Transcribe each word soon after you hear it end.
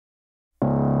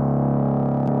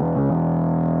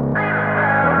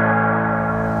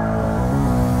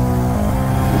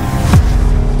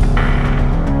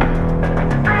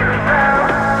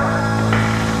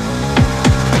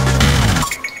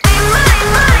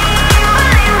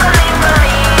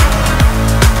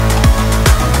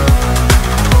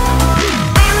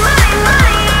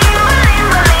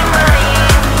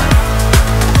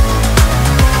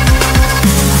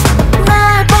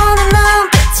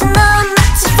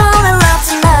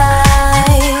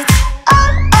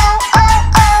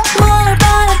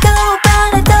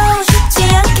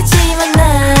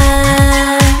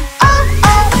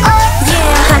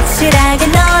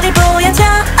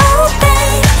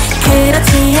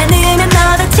않으면 너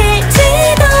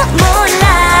다칠지도 몰라.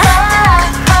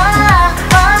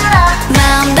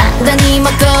 마음 단단히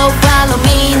먹고 follow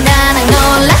me 나랑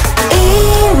놀라.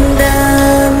 In the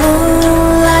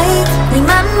moonlight 네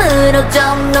맘으로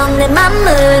좀 넌 내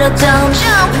맘으로 좀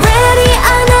Ready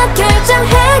or not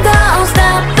결정해 go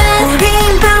stop it.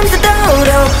 우린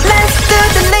밤새도록 Let's do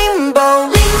the limbo.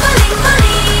 Limbo limbo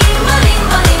limbo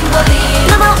limbo limbo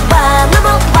limbo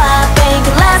넘어와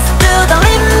baby let's do the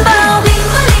limbo.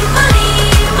 Limbo limbo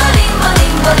limbo limbo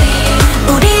limbo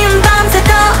limbo 우린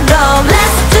밤새도록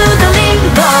Let's do the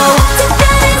limbo.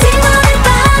 특별해진 오늘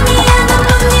밤이야 넌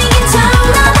분위기처럼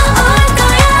넘어올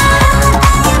거야.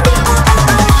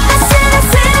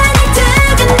 아슬아슬하니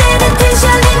두근대는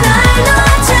텐션이 널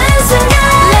놓아준 순간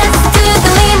Let's do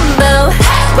the limbo.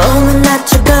 몸은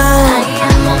낮추고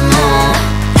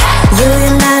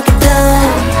유연하게도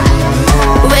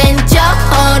왼쪽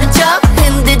오른쪽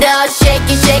흔들어 shake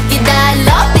it shake it I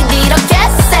love it 이렇게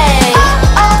say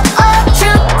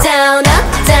True down up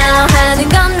down 하는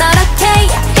건 널 okay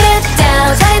Get down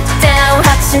get down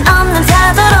확신 없는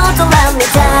태도로 Don't let me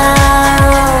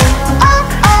down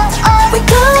We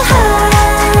go high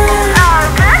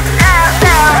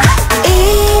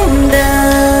In the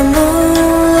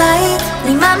moonlight 네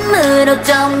맘으로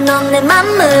좀 넌 내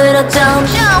맘으로 좀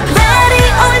Ready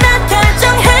or not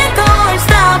결정해 go and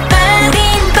stop it. 우린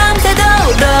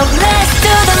밤새도록 Let's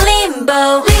do the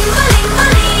limbo. Limbo limbo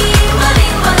limbo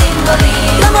limbo limbo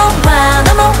limbo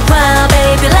넘어와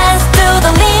baby let's do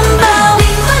the limbo.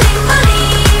 Limbo limbo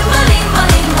limbo limbo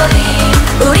limbo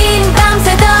limbo 우린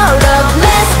밤새도록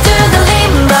Let's do the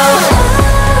limbo.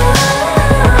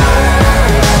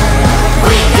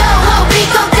 We go up we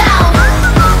go down.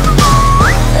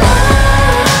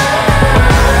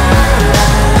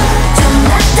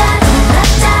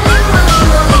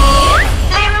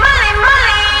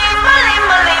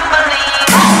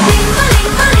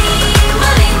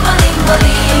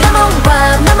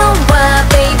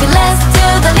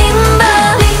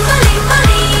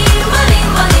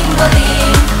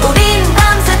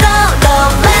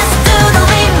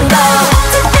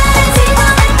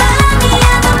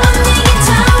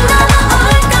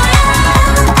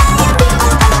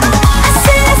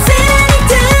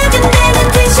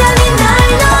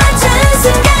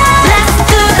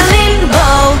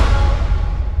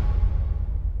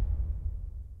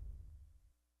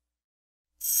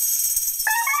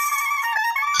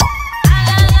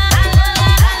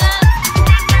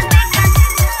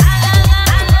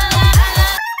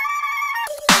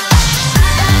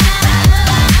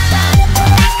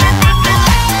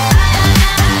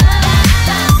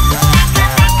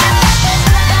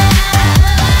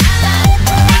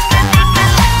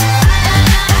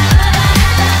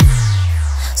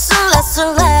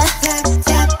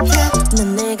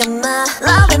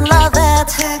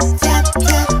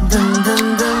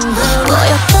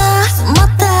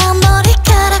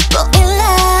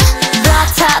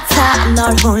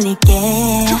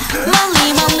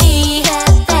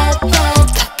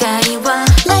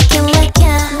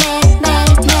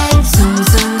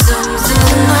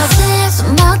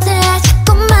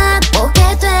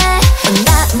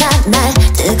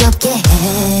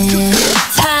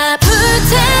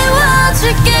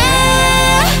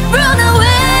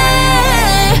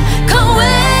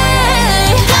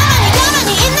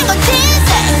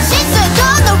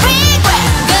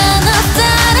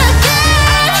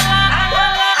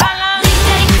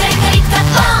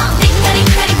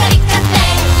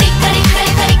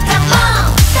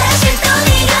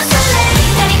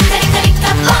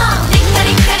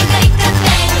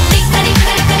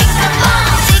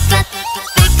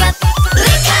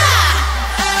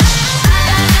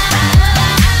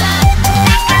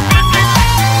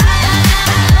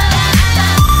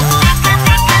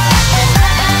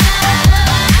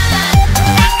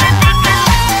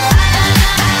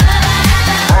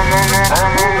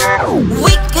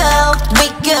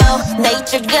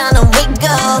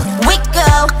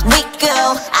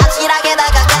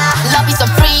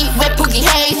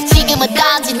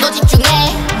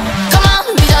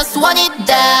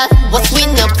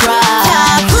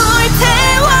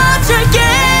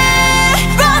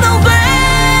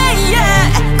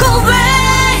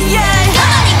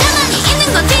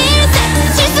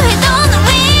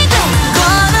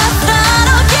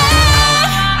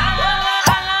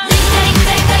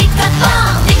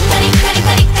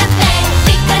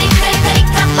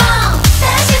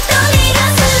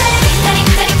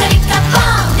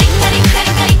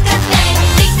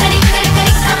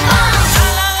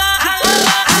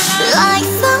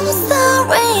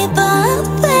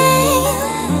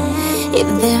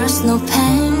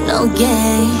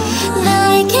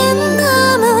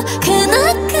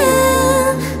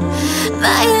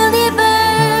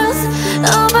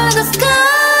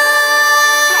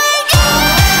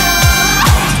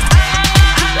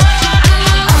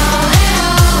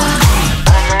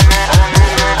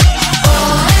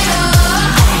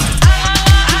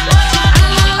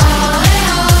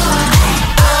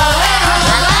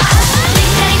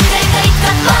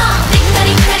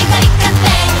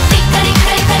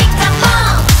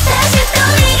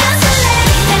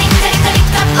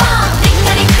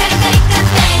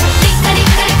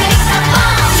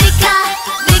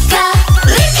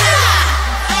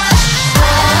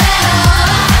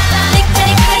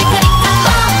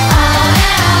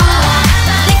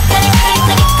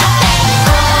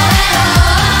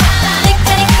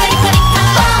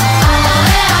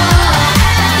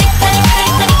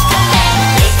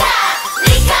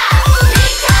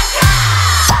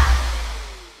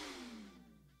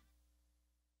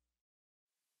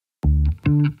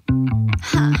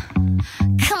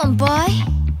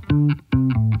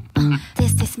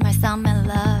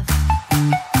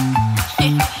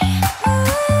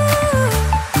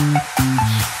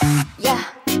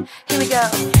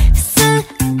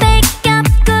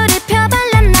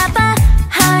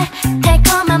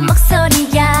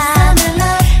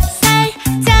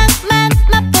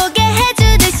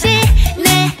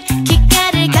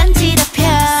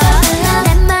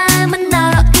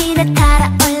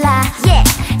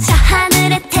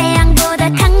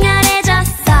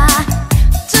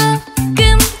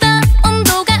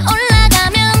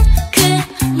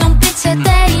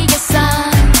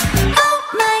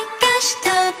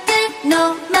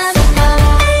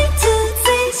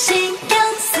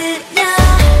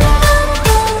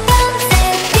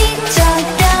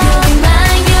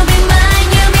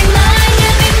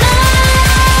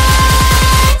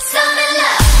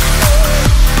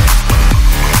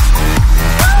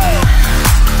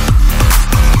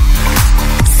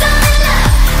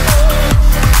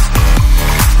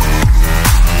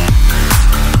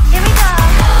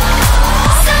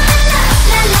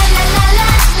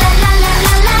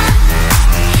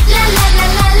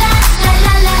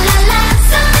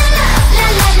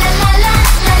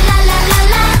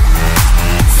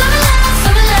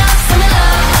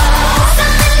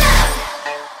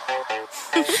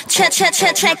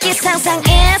 check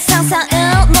상상일 상상을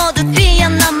모두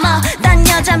뛰어넘어 난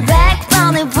여잔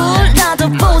 100번을 불러도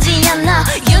보지 않아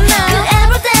You know 그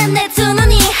everyday 내 두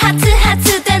눈이 하트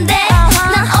하트 된대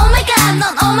난 oh my god 넌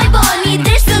oh my boy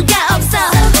믿을 수가 없어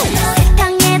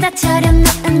세상에다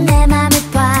차려놓은 내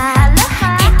맘을 봐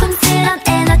일품스런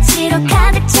에너지로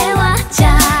가득 채워져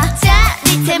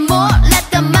짜릿해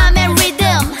몰랐던 맘의 리듬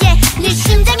yeah, 네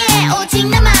심장에 오직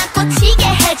나만 꽂히게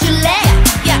해줄래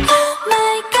yeah. Oh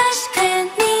my gosh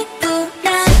괜히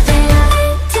불안해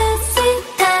to see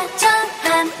다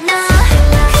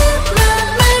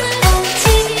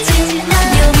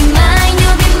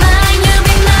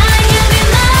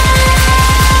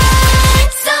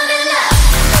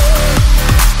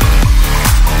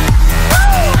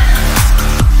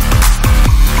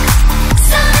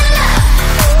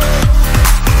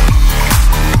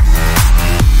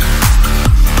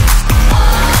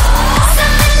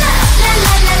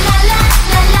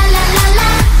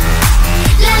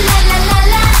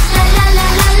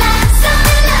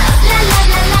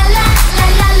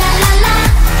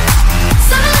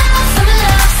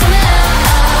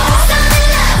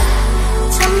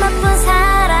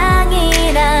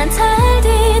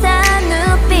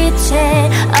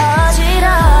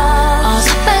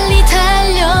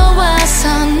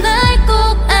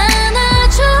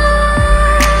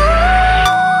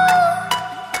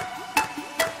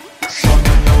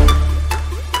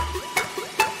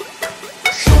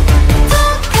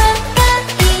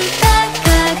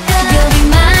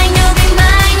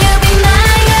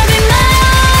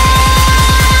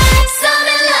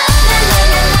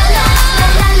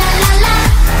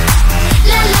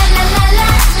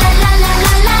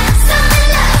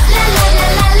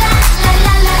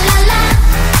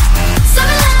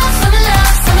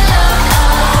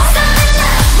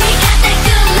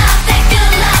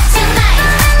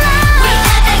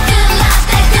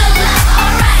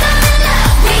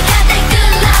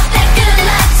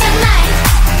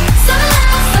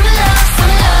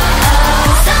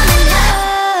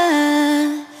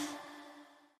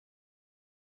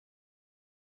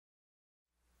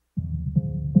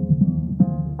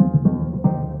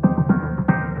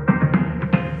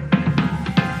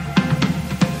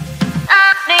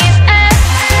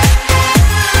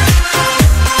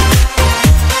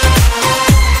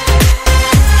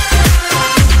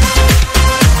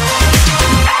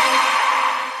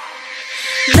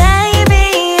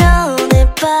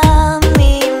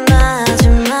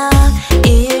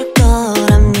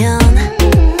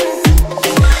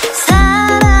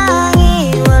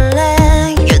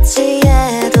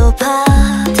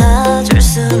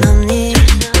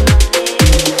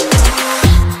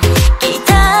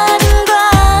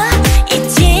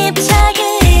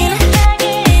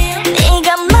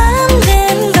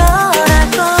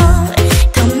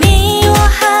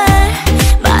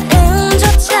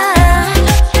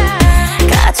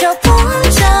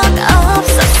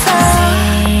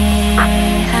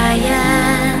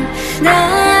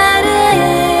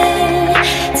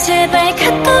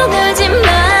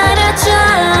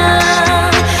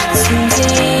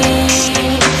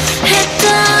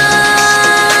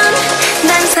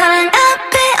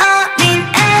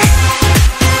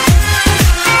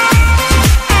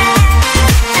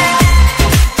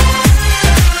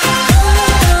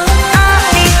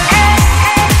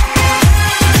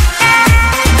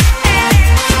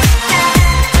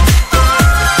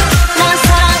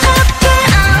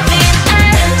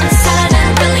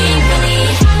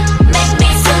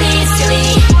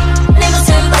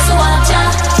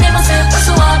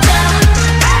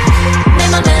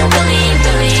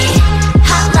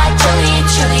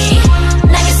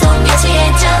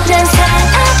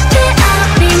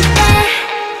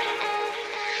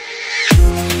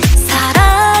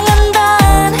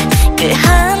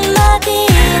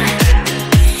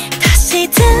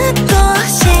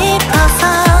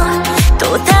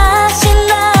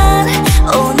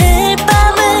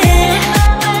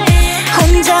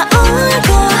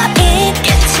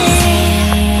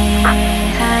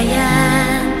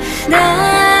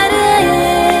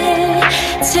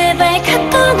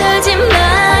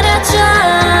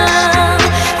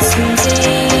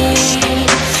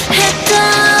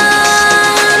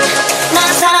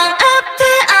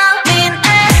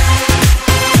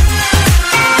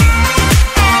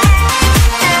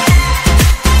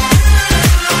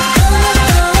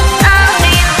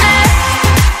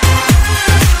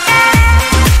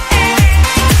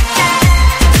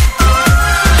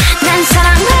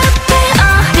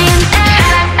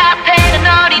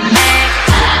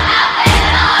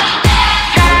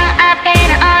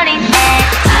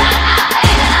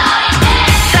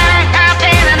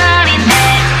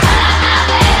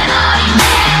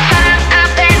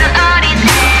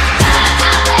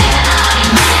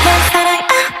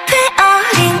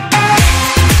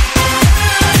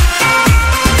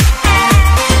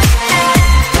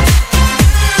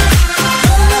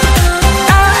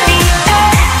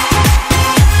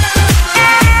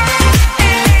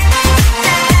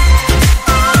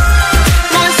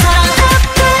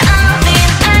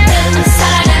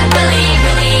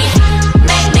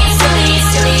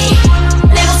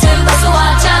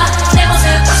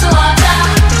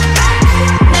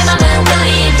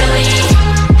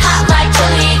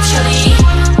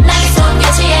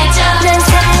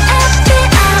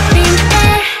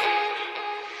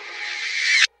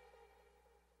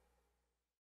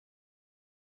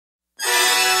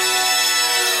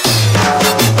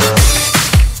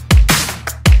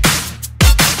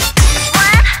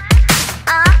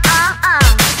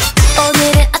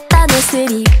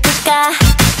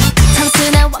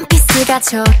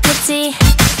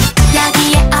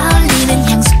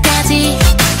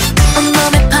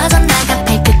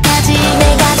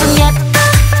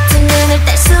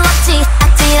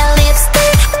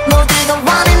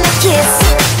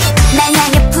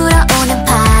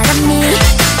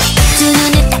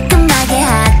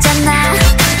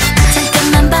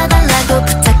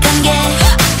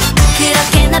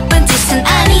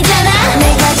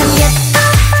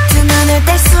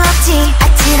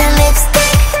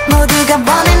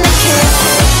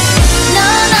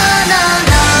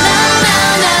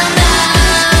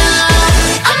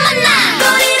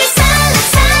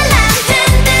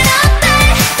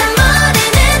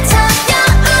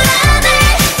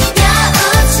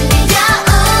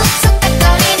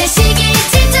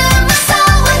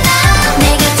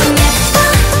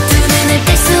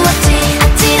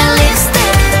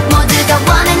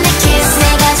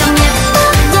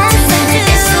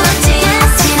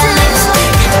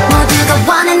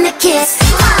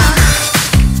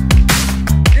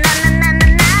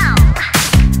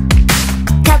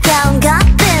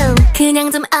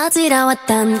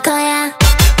어지러웠던 거야.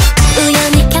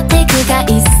 우연히 곁에 그가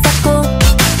있었고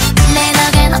내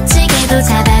덕에 놓치게도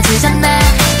잡아주잖아.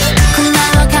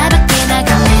 콩나루 가볍게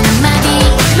나가는 한마디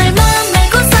말만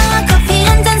말고서 커피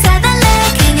한 잔 사달래.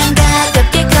 그냥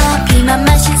가볍게 커피만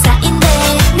마신 사이인데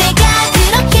내가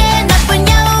그렇게 나쁜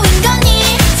여우인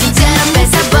거니. 진짜로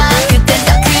뺏어봐 그땐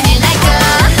더 큰일 날까.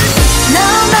 No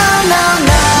no no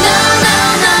no no no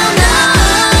no no.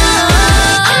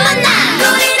 어머나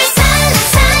우리를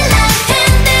살랑살랑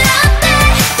흔들었대.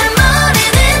 날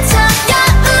모르는 척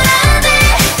여우라네.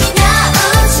 여우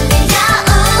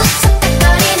여우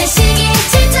속닥거리는 시기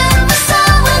진짜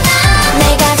무서워 나.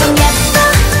 내가 좀 예뻐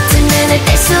두 눈을 뗄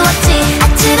수 없지.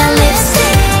 아찔한 립스틱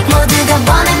모두가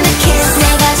원하는 kiss.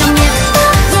 내가 좀 예뻐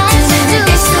두 눈을 뗄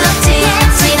수 없지.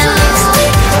 아찔한 립스틱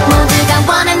모두가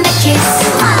원하는 kiss.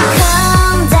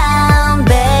 Calm down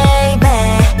baby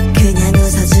그냥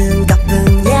웃어준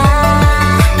것뿐이야.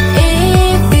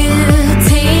 If you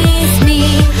tease me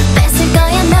뺏을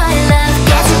거야 너의 love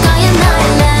깨질 거야 너의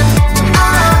love. Oh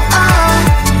oh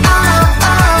oh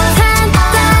oh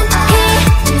단단히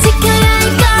지켜야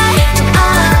할걸. Oh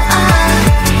oh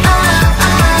oh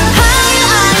oh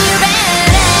Are you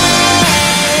ready?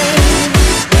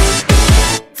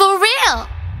 For real?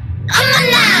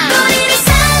 어머나 우리를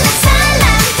살랑살랑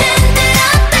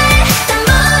흔들었대. 난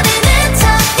모르는 척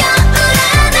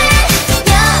여우라네.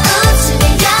 여우 중에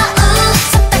여우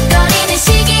속닥거리는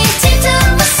시기 진짜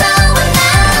무서워 나.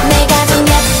 내가 좀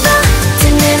예뻐 두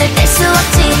눈을 뗄 수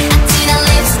없지. 아찔한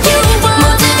립스틱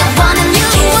모두가 원하는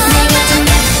kiss. 내가 좀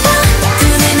예뻐 두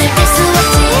눈을 뗄 수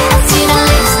없지. 아찔한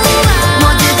립스틱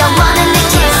모두가 원하는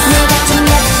kiss. 내가 좀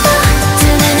예뻐 두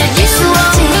눈을 뗄 수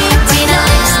없지. 아찔한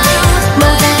립스틱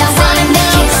모두가 원하는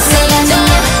kiss. 내가 좀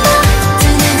예뻐 두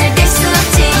눈을 뗄 수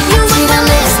없지. 아찔한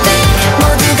립스틱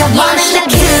모두가 원하는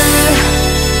kiss.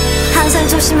 항상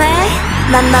조심해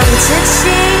난 너무 즉시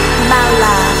my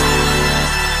love.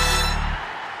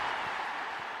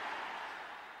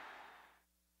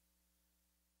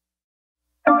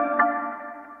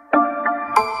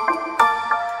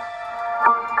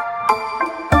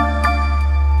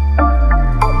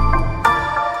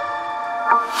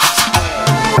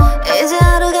 이제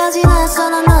하루가 지났어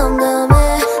난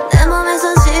덤덤해. 내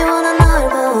몸에서 시원한 널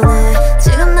보내.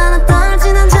 지금 나는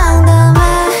떨지는 장담해.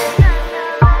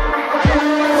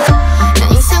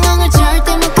 난 이 상황을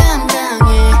절대 못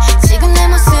감당해. 지금 내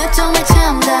모습 정말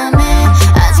참담해.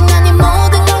 아직 난 이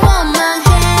모든 걸 원망해.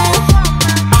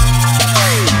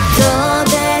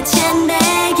 도대체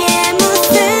내게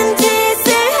무슨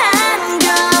짓을 한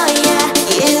거야.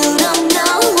 You don't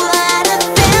know what I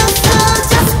feel so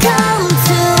just come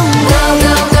to me. Go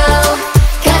go go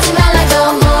가지 말라고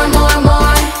more more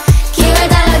more. 기회를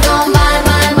달라고 my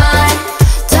my my.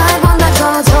 더 해본다고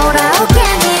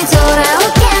돌아오겠니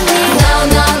돌아오겠니. No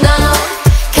no no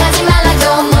가지 말라고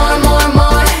more more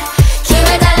more.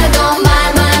 기회를 달라고 my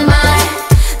my my.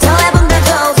 더 해본다고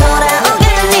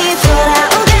돌아오겠니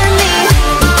돌아오겠니.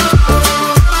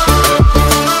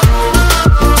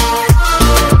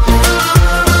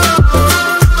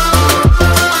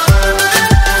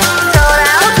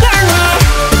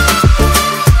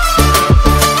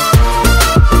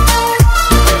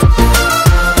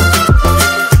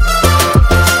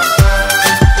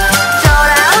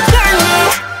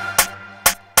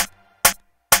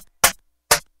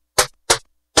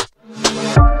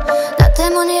 나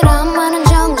때문이란 말은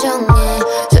정정해.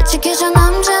 솔직히 저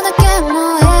남자답게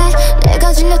뭐해.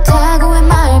 내가 질렸다고 왜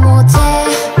말 못해.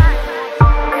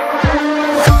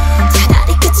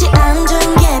 차라리 끝이 안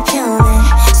좋은 게 편해.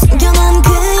 숨겨놓은 그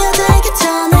여자에게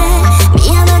전해.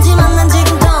 미안하지만 난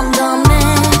지금 덤덤해.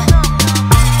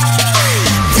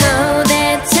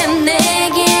 도대체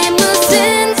내게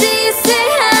무슨 짓을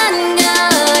한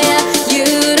거야.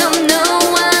 You don't know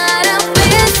what I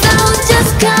feel so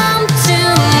just come to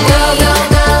me. Go go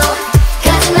go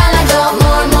가지 말라고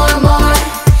more more more.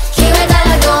 기회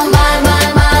달라고 my my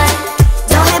my.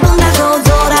 더 해본다고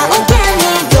돌아오겠니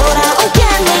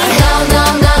돌아오겠니. No no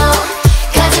no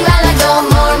가지 말라고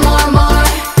more more more.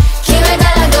 기회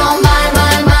달라고 my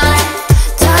my my.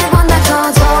 더 해본다고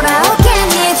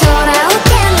돌아오겠니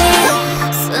돌아오겠니.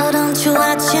 So don't you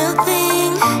what you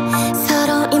think. 서로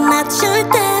입 맞출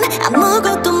땐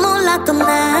아무것도 몰랐던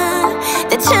날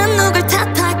대체 누굴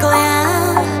탓할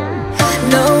거야.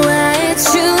 너와의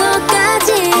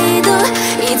추억까지도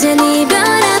이젠 이별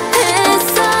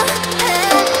앞에서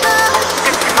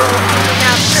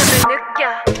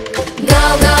Go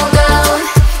go go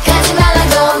가지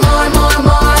말라고 more more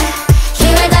more.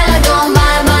 기회 달라고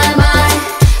my my my.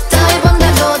 더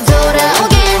해본다고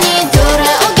돌아오겠니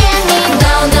돌아오겠니.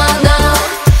 No no no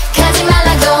가지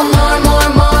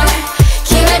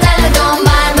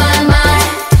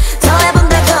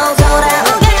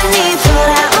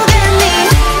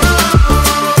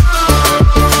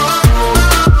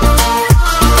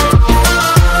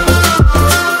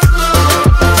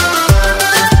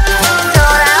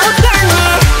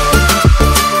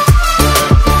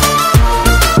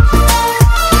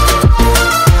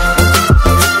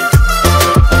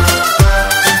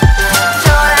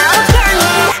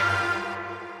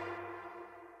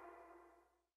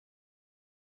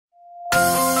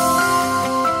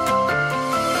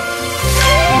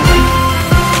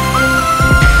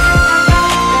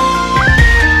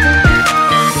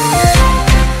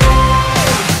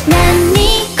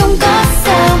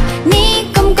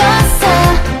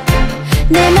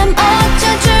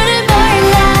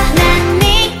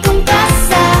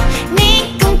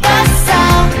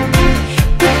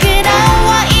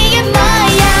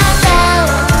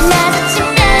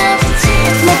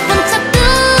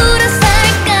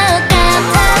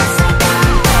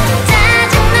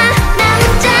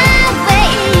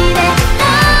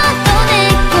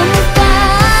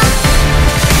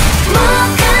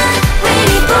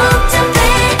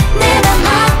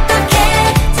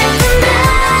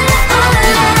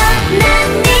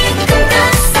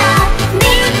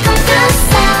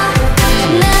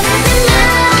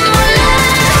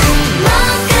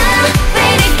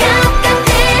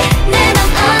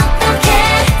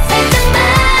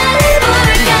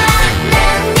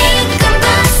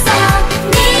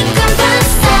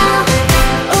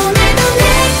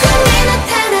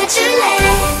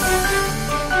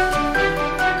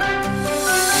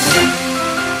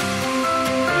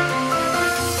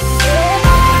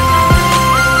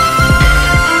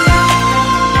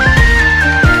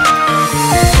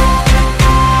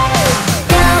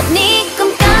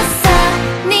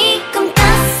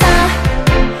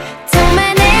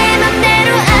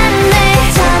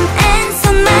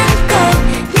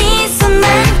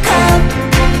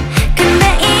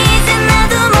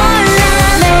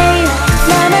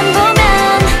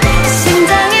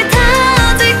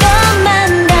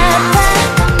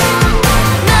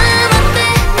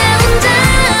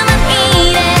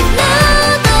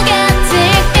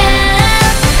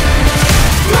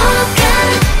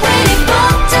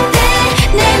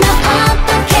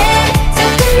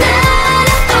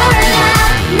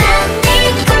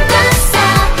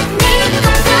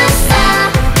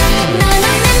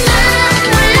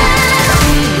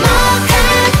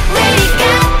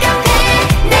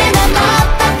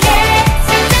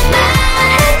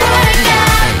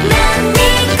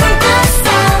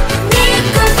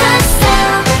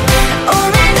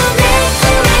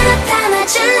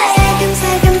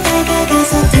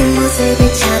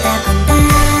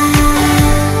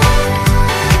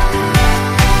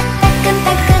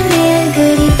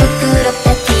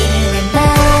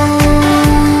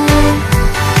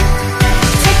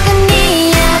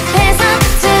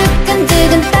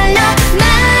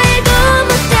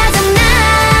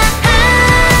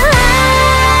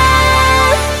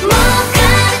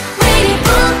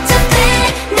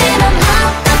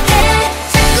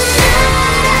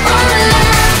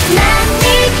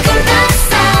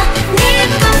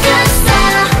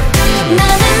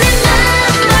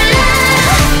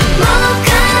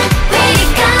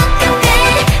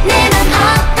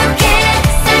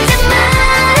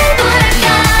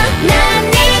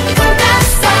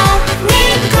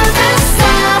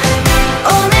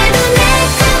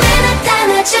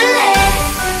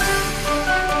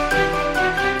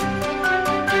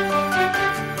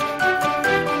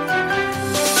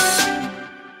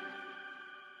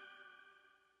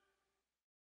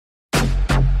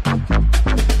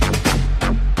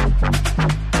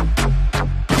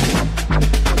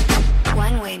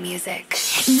music.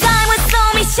 Diamonds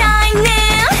saw me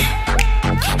shining.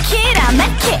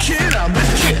 키라메키.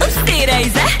 Oopsie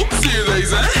daisy.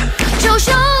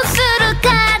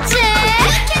 조쇼스루까지.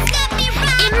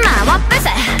 입마와 뺏어.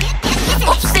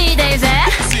 Oopsie daisy.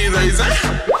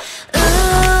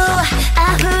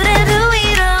 아무래도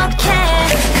이렇게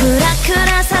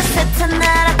쿠라쿠라 사세타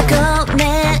나라고 내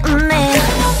운매.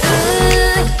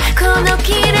 この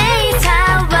綺麗さ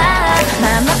はマ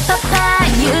マパパ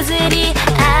譲り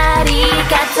あり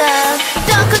がとう。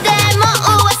どこでも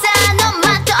噂の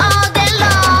的を出ろ。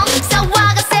騒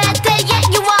がせて Yeah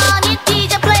you want it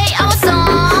DJ play our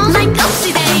song Like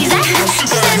Oopsie daisy し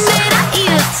てみらい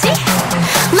うち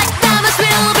Like diamonds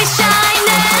will be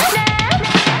shining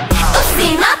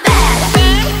Oopsie my bad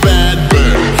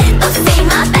Oopsie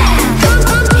my bad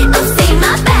Oopsie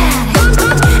my bad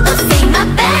Oopsie my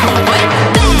bad Oopsie my bad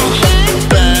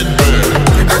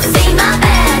Oopsie my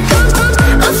bad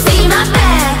Oopsie my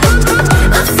bad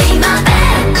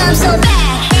I'm so bad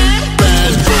Oopsie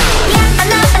my bad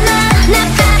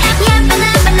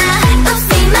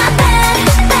I'm so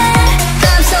bad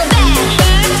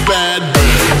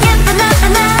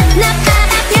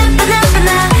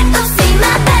Oopsie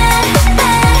my bad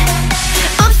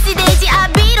Oopsie daisy I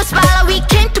beat us while we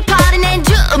came to party 낸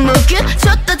주무구 ち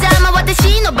ょっと邪魔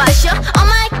私の場所 Oh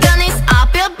my goodness I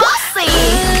feel bossy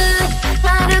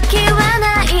悪気は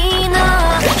ないの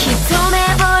一目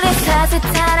惚れさせた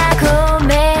らご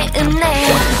めんね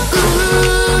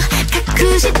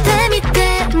隠してみて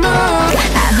も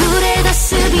溢れ出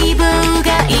す美貌が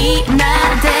今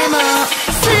でも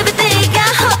全てが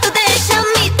ホットでしょ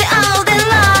見て all day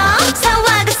long 騒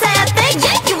がせて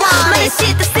Yeah you want it 真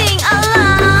似して sing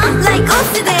along Like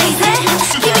Oopsie daisy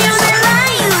君を狙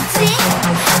い撃ち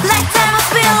Like diamonds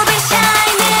will be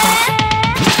shining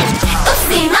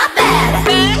Oopsie my bad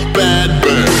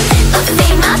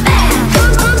Oopsie my bad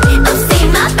Oopsie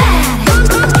my bad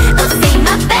Oopsie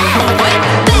my bad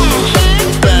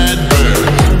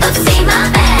Oopsie my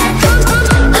bad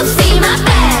Oopsie my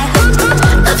bad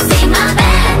Oopsie my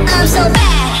bad I'm so bad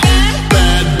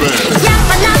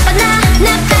Yappa nappa na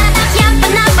nappa Yappa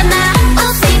nappa na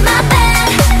Oopsie my bad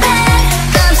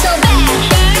I'm so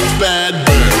bad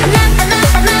Nappa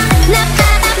nappa na nappa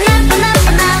Nappa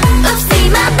nappa na Oopsie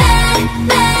my bad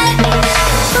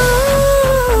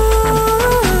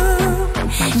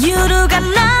Ooh 揺るがな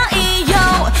いよ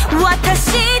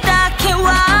私だけは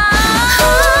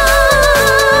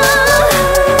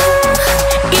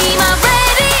今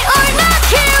ready or not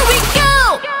here we go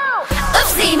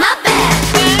Oopsie my bad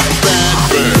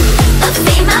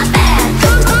Oopsie my bad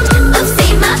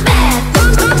Oopsie my bad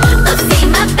Oopsie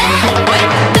my bad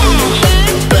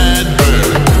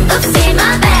Oopsie my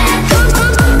bad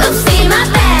Oopsie my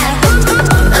bad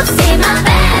Oopsie my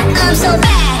bad I'm so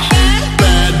bad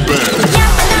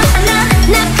Yappa nappa na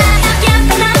nappa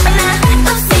Yappa nappa na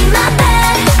Oopsie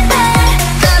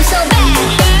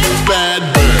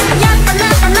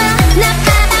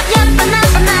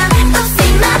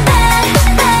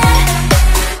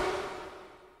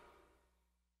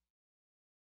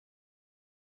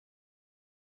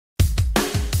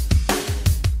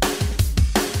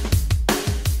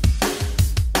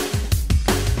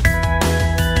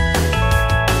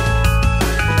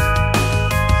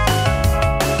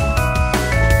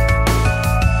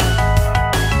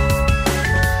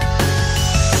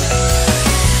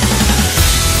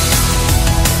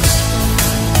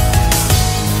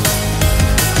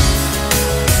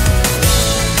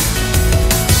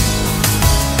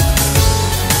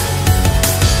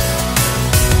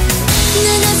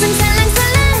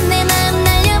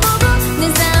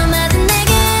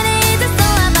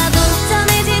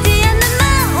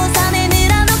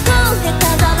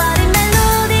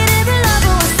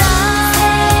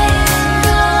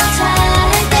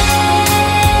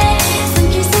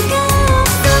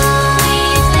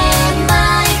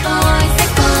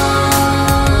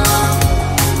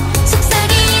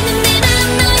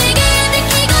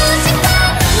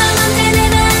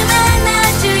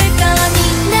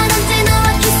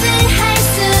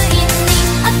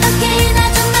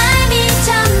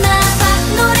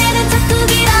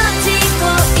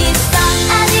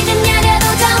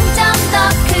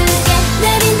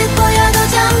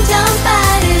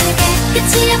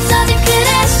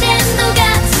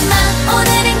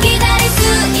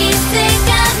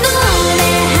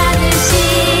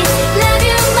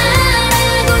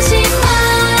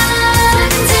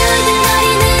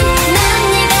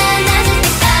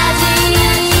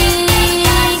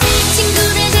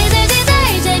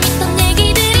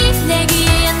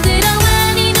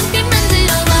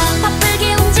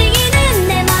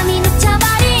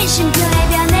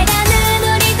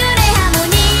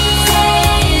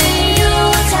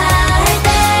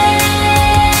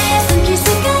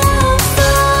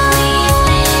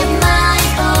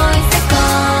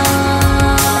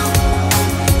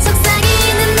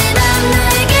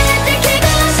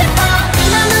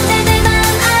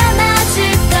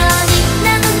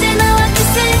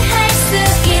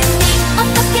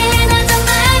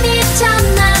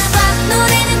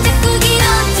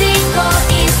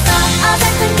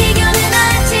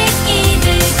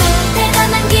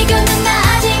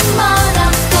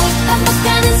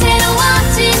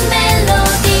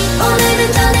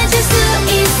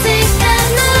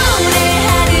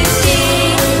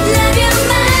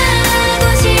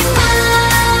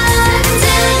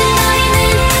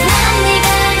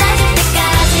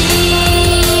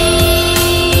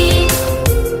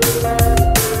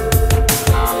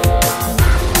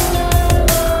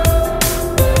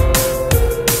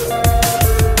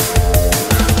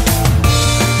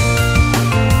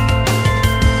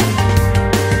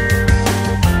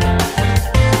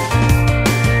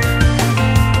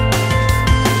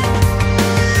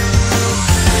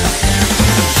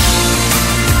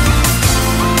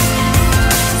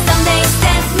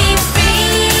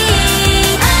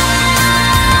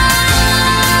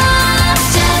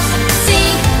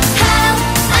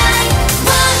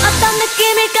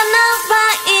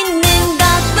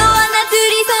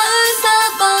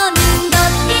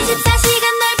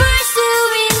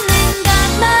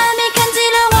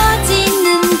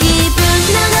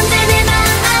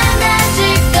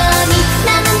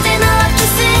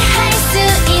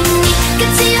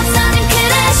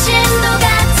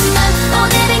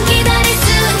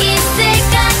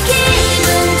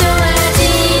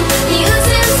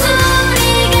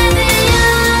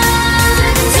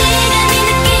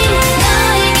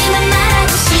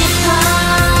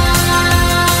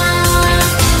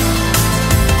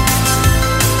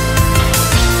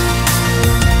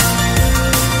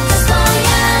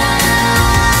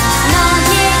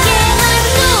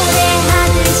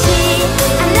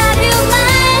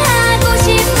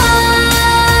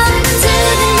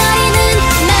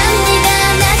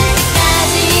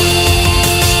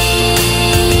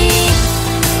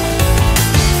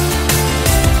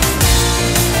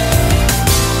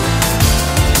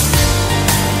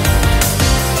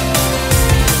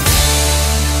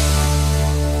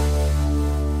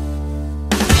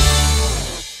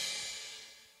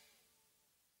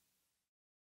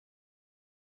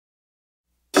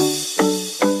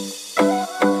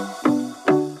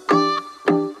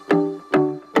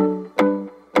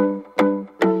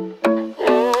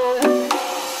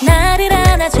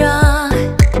안아줘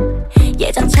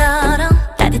예전처럼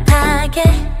따뜻하게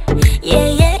yeah,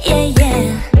 yeah, yeah,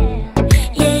 yeah.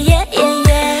 Yeah, yeah, yeah,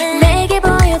 yeah. 내게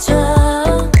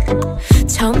보여줘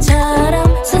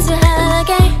처음처럼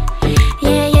순수하게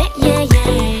yeah, yeah, yeah,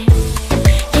 yeah.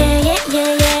 Yeah, yeah,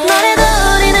 yeah, yeah. 너래도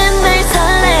우리는 늘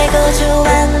설레고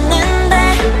좋았는데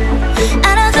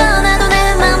알아줘 나도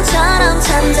내 맘처럼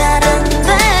참 잘 안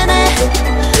되네.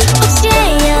 혹시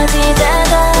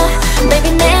헤어지다가 Baby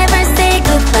never say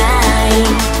goodbye.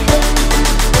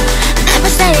 Never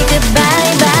say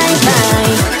goodbye, bye,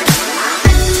 bye.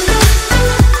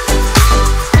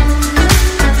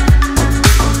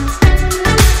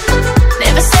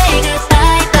 Never say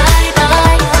goodbye, bye,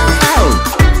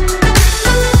 bye.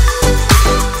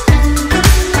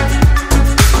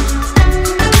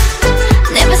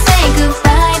 Never say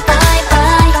goodbye, bye,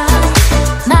 bye.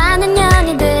 많은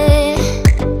연인들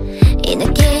이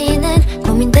느끼는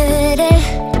고민들을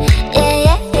yeah,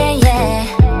 yeah, yeah, yeah.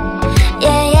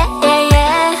 Yeah, yeah, yeah,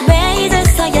 yeah. 왜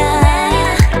이제서야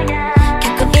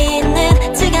갖고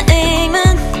있는 지가 의문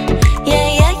yeah,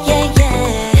 yeah, yeah, yeah.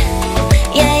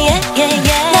 Yeah, yeah, yeah,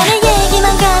 yeah. 너의 얘기만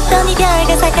같더니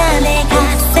별가사가 내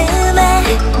가슴에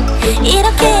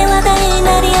이렇게 와닿을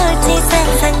날이 올지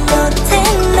상상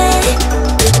못했네.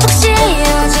 혹시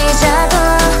헤어지자고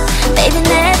Baby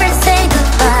never say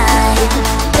goodbye.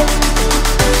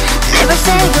 Never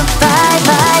say goodbye,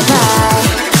 bye, bye.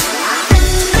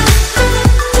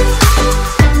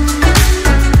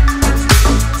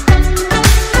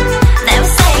 Never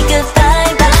say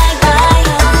goodbye, bye,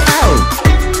 bye.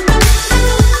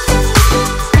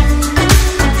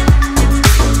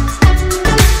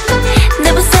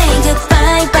 Never say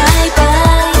goodbye, bye,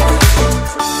 bye.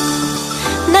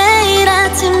 매일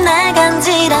아침 날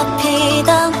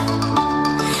간지럽히던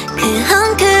그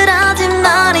헝클어진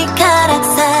머리카락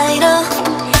사이로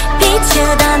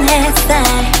비추던 햇살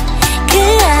그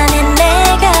안에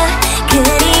내가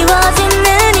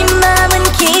그리워지는 이 맘은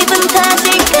기분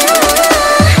탓일까.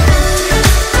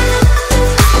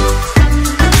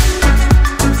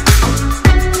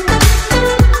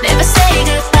 Never say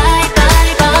goodbye,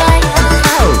 bye,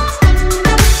 bye.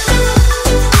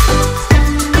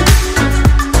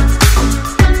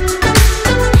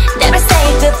 Never say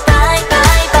goodbye,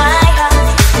 bye,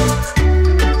 bye.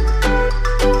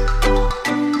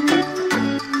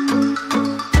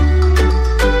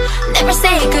 Never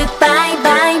say goodbye,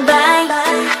 bye,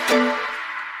 bye.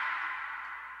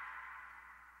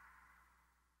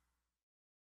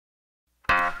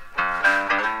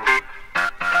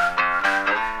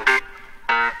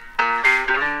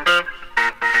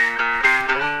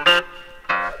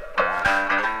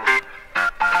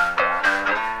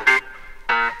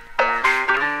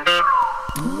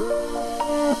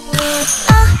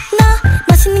 너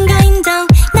멋있는 거 인정.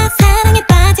 나 사랑에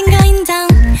빠진 거 인정.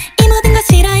 이 모든 거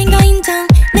실화인 거 인정.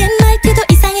 내 말투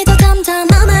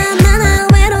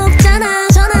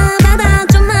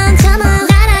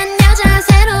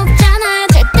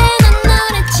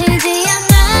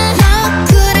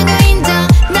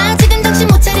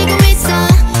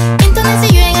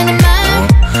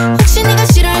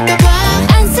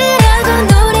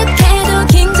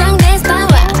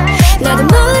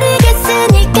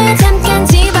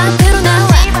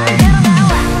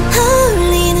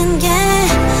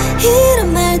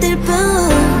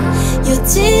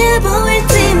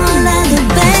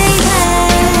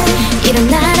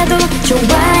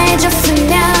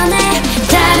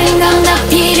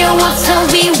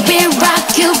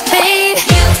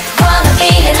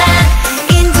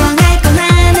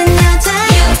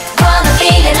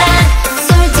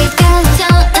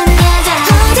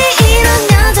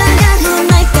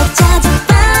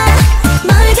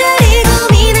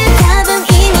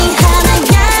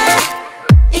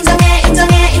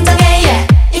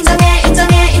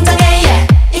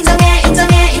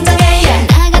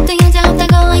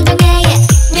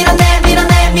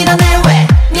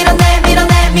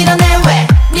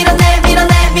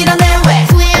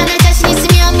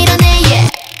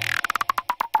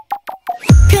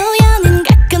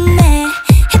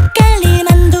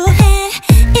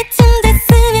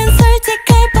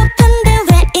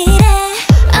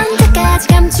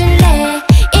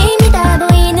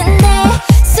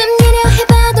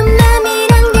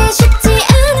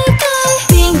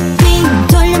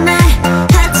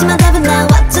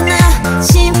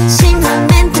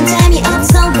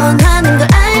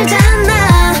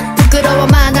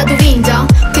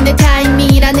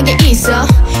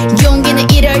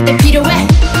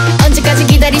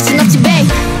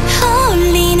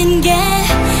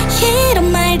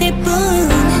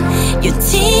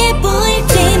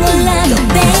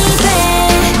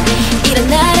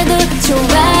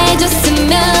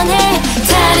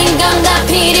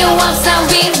없어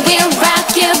we will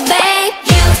rock you babe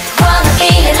You wanna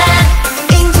feel it like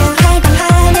인정할 걸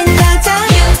하는 여자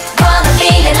You wanna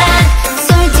feel it like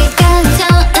솔직한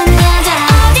좋은 여자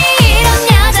어디 이런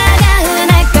여자가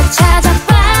흔할까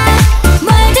찾아봐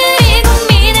뭘들이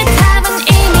고민해 답은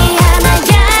이미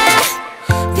하나야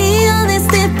Be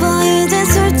honest boy 이제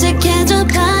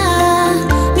솔직해져봐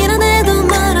밀어내도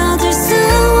멀어질 수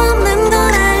없는 걸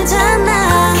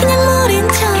알잖아 그냥 우린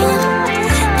척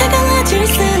다가와줄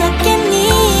순 없겠니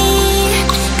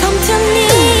검증니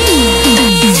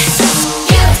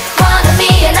You wanna be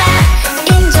alive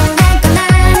인정할 건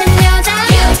아는 여자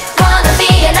You wanna be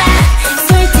alive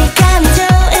솔직함이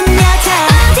좋은 여자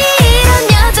어디 이런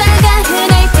여자가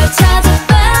흔할까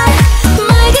찾아봐 뭘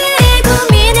그리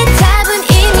고민해 답은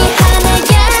이미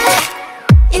하나야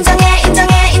인정해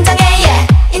인정해 인정해 yeah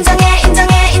인정해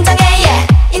인정해 인정해 yeah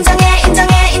인정해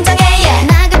인정해 인정해 yeah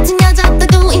나 같은 여자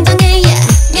없다고 인정해 yeah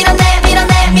밀어내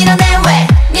밀어내 밀어내 왜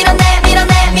밀어내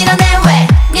밀어내 밀어내 왜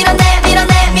밀어내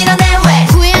밀어내 밀어내 왜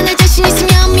후회 안 할 자신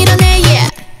있으면 밀어내 yeah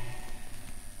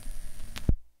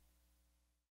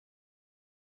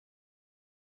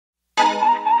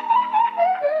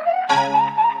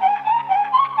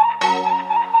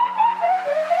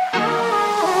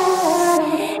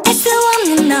알 수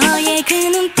없는 너의 그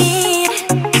눈빛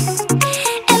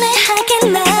애매하게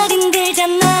날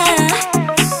힘들잖아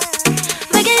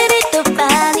왜 그리 또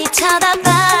많이 쳐다봐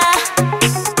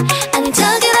아닌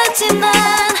척은 하지만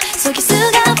속일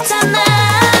수가 없잖아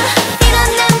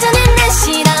이런 남자는 나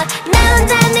싫어 나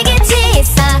혼자 내게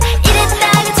치있어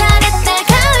이랬다가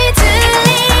저랬다가 왜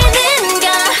들리는 걸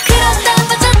그러다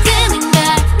빠져드는 걸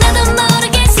나도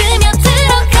모르게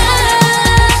스며들어가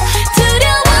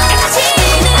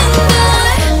두려워지는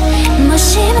걸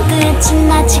무심한 듯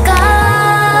지나치고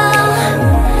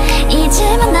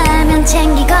잊을만 하면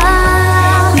챙기고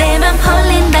내 맘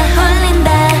홀린다 홀린다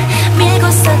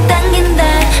밀고서 당긴다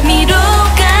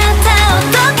미로가 다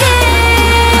어떡해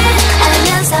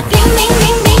알면서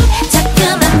빙빙빙빙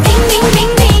자꾸만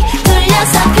빙빙빙빙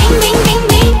돌려서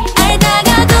빙빙빙빙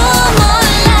알다가도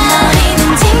몰라 머리는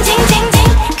징징징징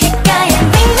귓가에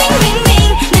빙빙빙빙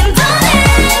눈보는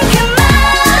그만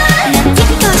난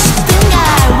듣고 싶은 걸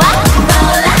와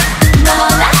몰라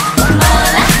몰라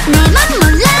몰라 내 맘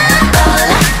몰라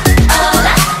몰라 몰라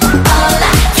몰라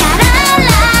잘 알아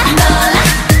몰라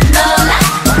몰라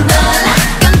몰라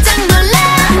깜짝 놀라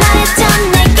말했죠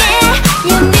내게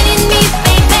You need me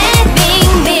baby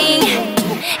빙빙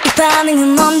이 반응은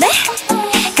뭔데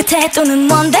그 태도는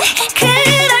뭔데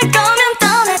그럴 거면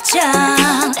떠나자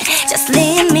Just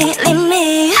leave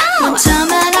me 먼저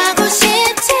말하고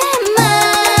싶지만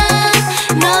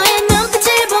너의 눈빛을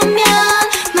보면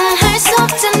말할 수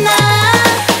없잖아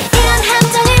이런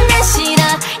함정은 나 싫어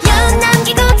연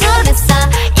남기고 돌았어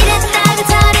이랬다가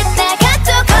저랬다가 또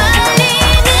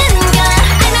걸리는 걸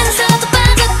알면서도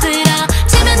빠져들어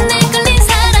주변에 걸린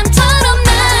사람처럼 난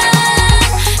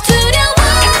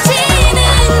두려워지는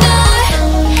걸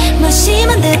무심한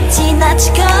듯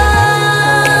지나치고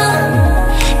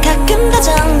가끔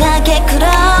다정하게 굴어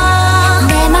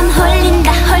내 맘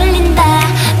홀린다 홀린다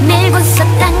밀고서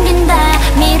당긴다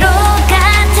미로가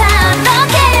다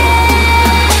어떡해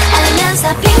알면서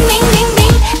빙빙빙빙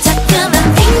자꾸만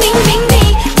빙빙빙빙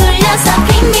돌려서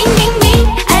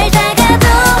빙빙빙빙 알다가도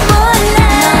몰라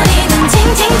머리는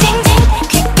징징징징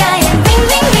귓가에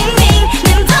빙빙빙빙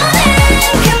눈보는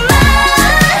그만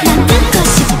난 듣고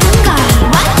싶은 걸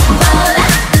What? 몰라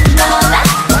몰라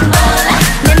몰라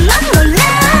내 맘 몰라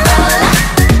몰라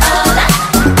몰라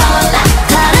몰라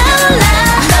달아올라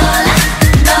몰라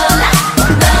몰라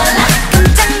몰라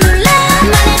깜짝 놀라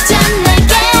말해줘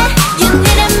내게 You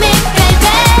need me baby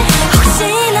혹시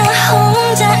나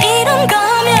혼자 이런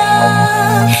거면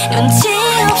눈치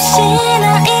없이 나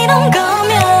이런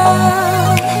거면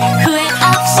후회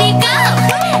없이 go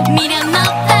미련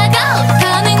없다고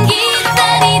더는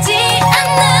기다리지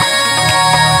않아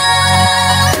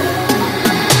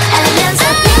알면서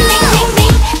빙빙빙빙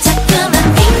자꾸만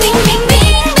빙빙빙빙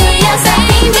돌려서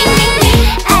빙빙빙빙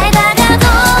알다가도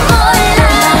몰라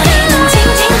머리는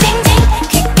징징징징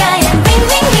귓가에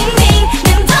빙빙빙빙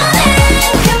눈보는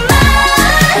그만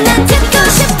난 듣고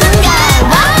싶은 걸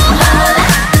몰라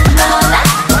몰라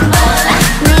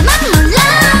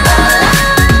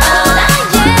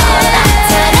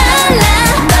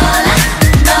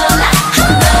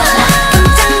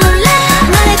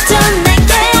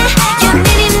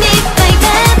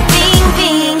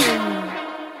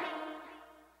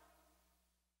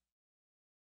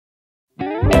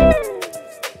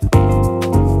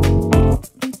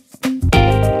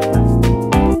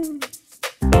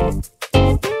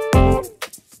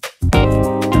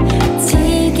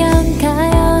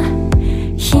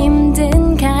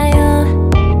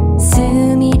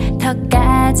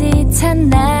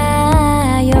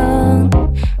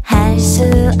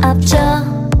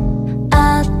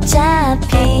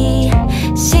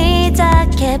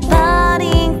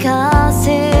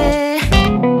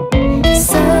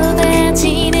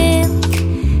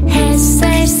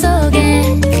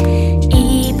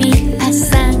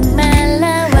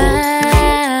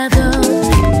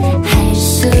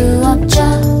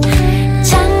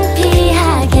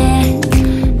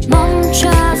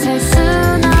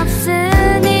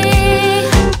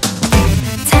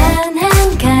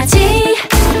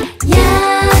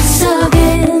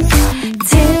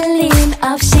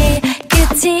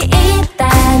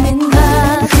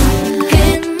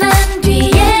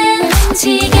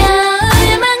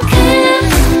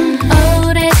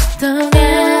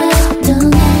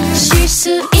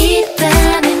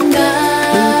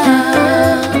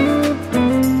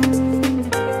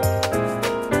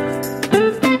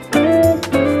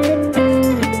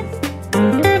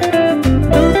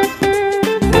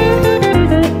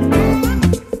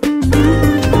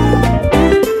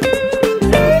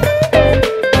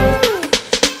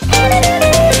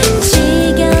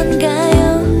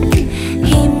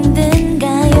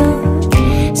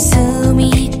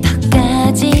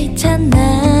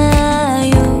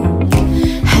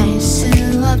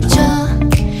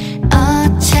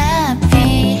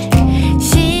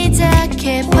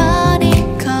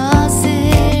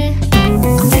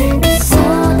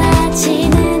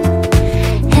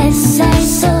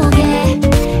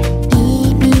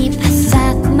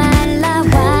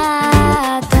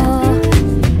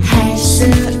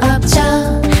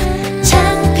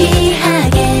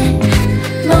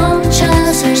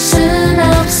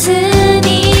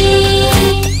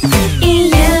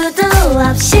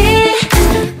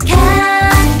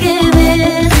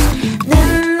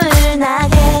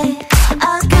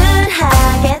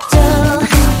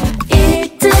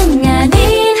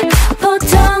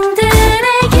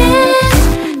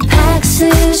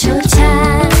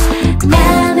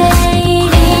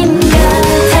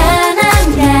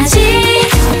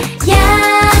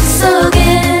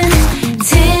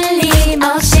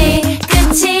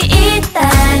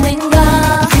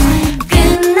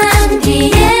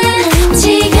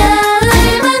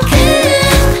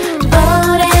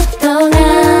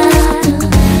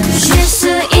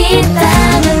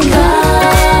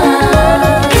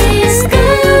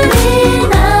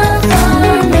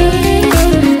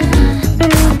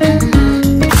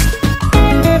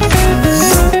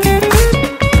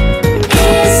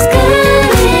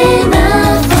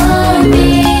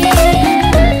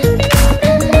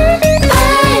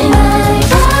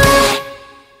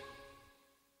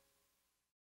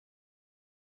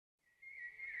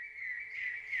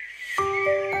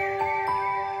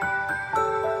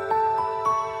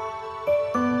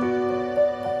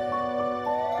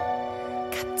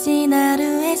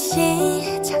오늘의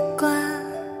시작과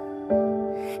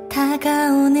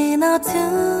다가오는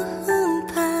어두운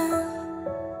밤,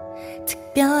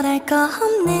 특별할 거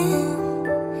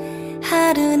없는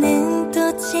하루는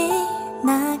또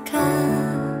지나가.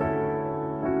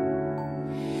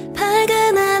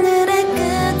 밝은 하늘의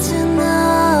끝은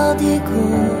어디고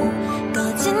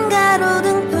꺼진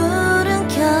가로등 불은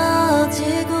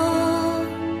켜지고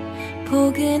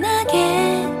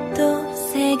포근하게 또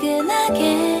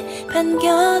새근하게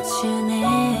반겨주네.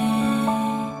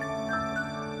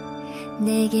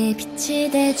 내게 빛이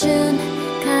돼준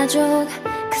가족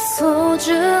그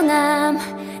소중함,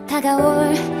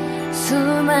 다가올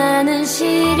수많은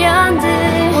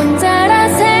시련들 혼자라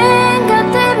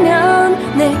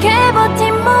생각되면 내게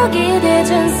버팀목이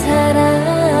돼준 사람,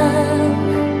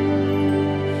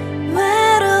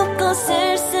 외롭고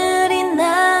쓸쓸히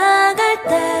나갈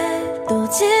때 또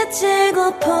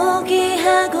지치고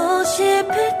포기하고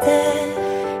싶을 때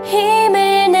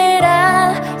힘을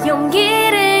내라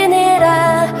용기를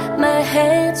내라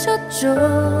말해줬죠.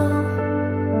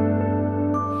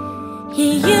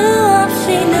 이유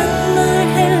없이 눈물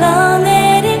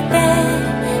흘러내릴 때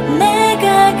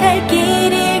내가 갈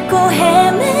길 잃고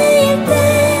헤매일 때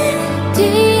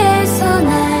뒤에서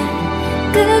날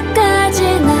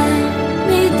끝까지 날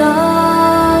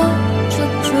믿어줬죠.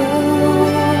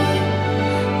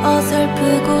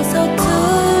 어설프고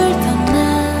서툴던 나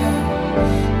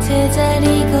제자리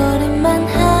걸음만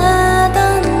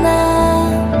하던 나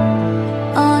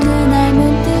어느 날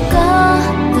문득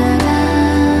걷다가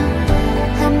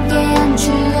함께한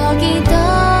추억이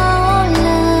떠올라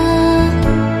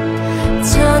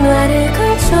전화를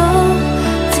걸죠.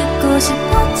 듣고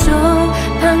싶었죠.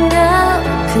 반가운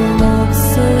그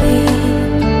목소리.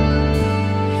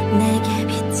 내게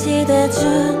빛이 돼준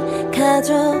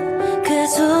가족 그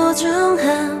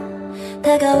소중함,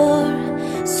 다가올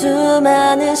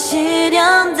수많은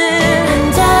시련들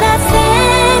혼자라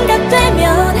생각되면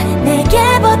내게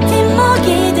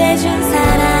버팀목이 돼준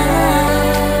사람,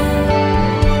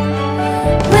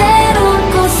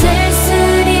 외롭고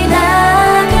쓸쓸히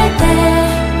나갈 때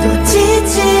또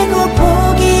지치고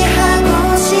포기하고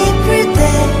싶을 때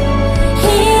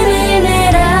힘을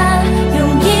내라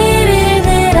용기를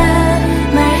내라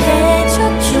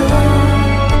말해줬죠.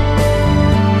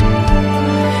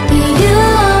 이유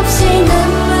없이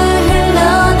눈물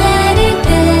흘러내릴 때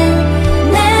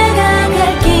내가 갈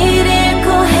길 잃고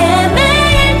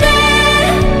헤매일 때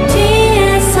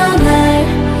뒤에서 날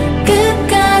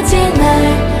끝까지 날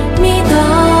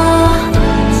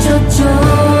믿어줬죠.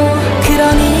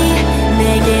 그러니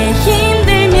내게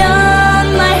힘들면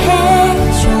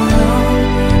말해줘요.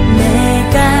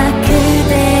 내가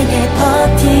그대의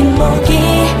버팀목이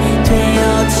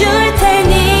되어줄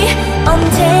테니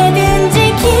언제든지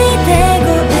기대고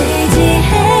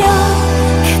의지해요.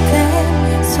 그댄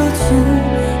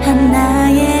소중한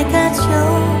나의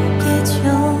가족이죠.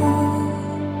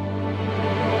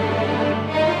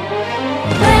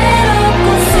 외롭고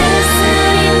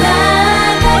쓸쓸히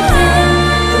나갈 때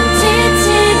또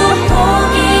지치고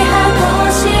포기하고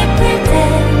싶을 때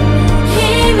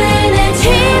힘을 내준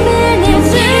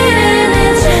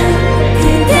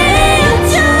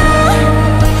그대였죠.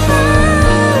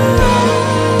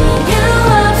 이유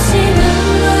없이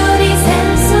눈물이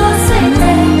샘솟을 때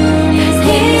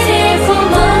잊고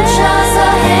멈춰서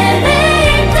헤매일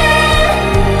때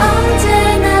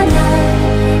언제나 날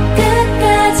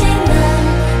끝까지 날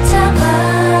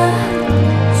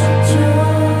잡아줬죠.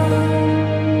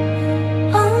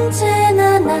 언제나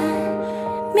날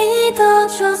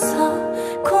믿어줘서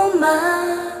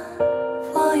고마워요.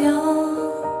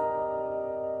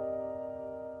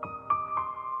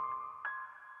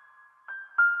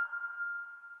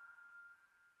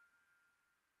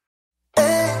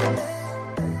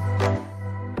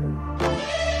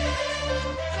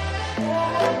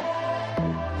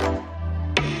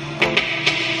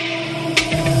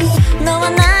 너와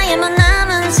나의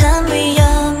만남은 참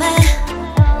위험해.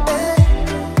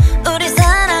 우리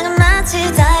사랑은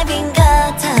마치 다이빙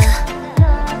같아.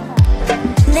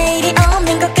 내일이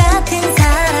없는 것 같은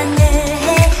사랑을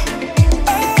해.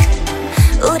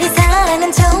 우리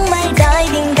사랑은 정말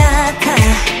다이빙 같아.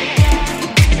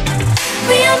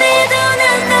 위험해도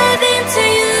난 dive into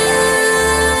you,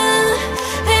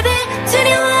 baby.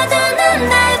 두려워도 난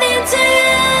dive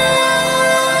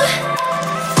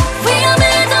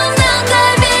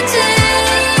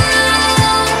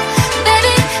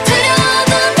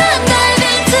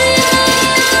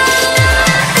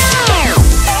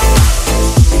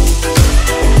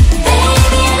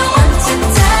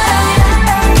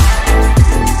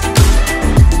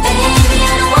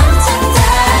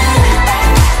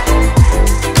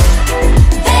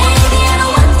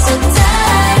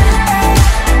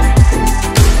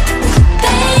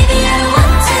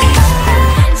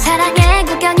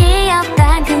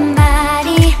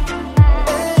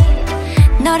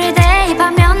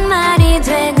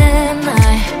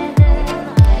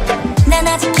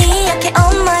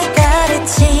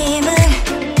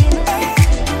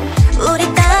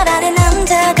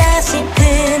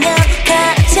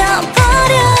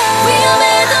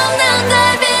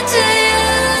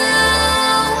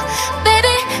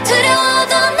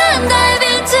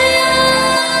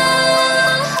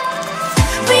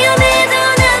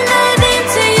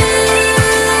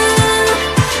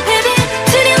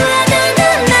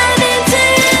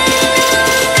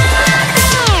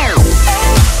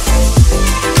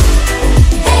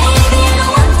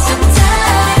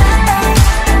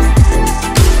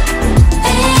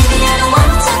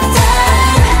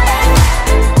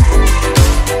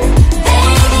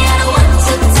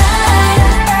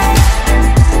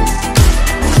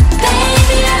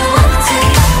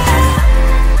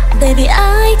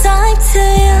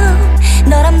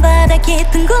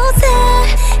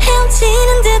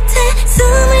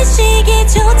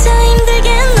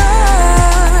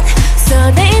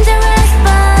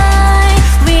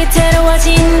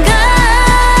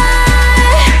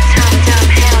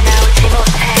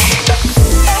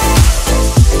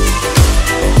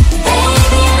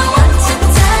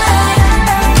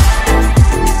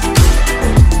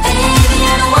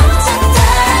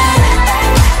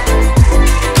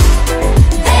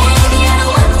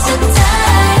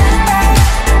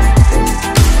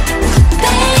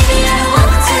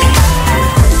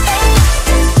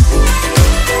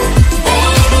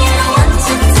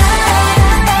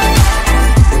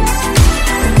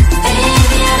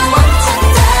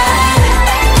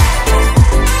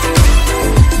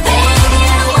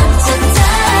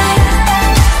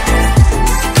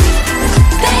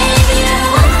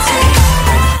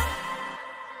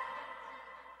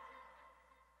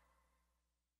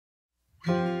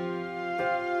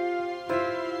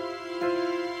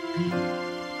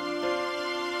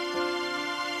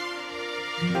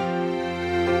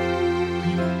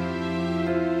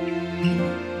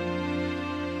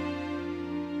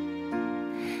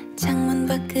창문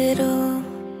밖으로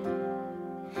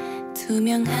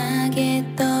투명하게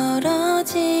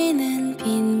떨어지는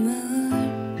빗물,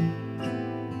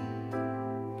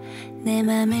 내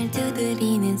맘을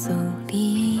두드리는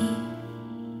소리,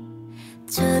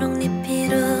 초록잎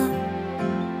피로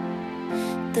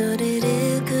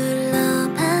또르르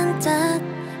굴러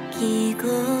반짝이고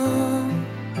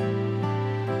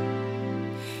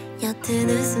옅은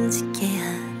웃음 짓게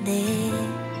하네.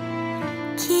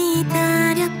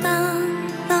 기다렸던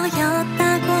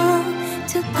너였다고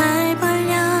두 팔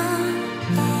벌려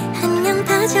안녕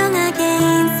다정하게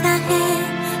인사해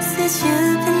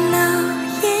수줍은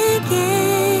너에게.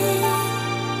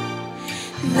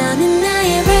 너는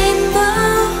나의 레인보우,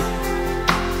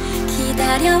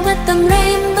 기다려왔던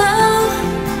레인보우,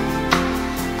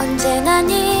 언제나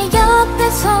네 옆에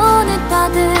손을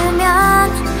뻗으면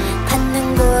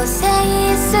닿는 곳에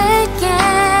있을게.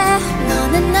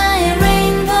 너는 나의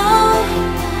레인보우,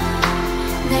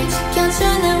 날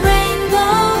지켜주는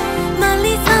레인보우,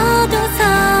 멀리서도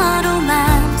서로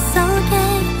마음속에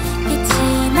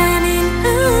빛이 나는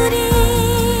우리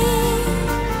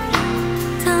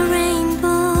더 레인보우.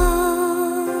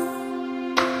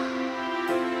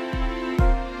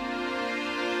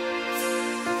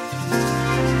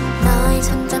 너의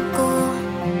손잡고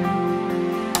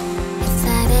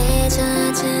햇살에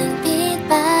젖은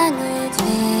빛방울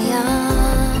되어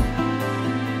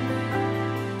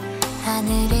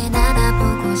하늘을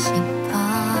날아보고 싶어.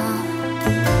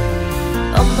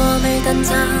 온몸을 던져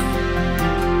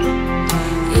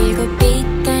일곱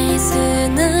빛깔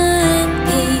수놓은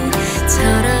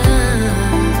빛처럼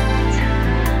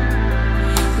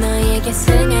너에게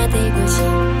스며들고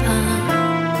싶어.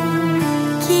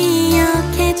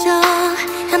 기억해줘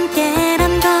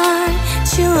함께란 걸,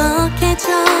 추억해줘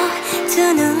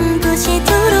두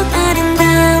눈부시도록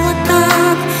아름다웠던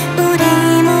우리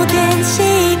모든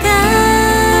시간.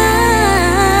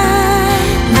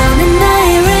 너는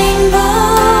나의 레인보우,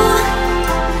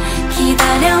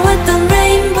 기다려왔던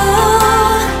레인보우,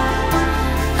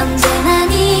 언제나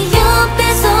네 옆에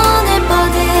손을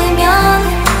뻗으면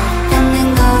닿는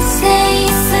곳에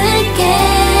있을게.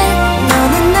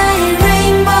 너는 나의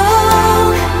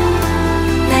레인보우,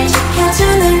 날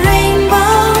지켜주는 레인보우,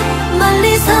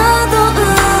 멀리서도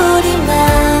우리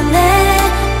맘에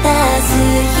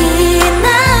따스히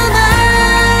남아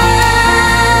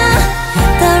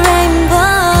The rainbow.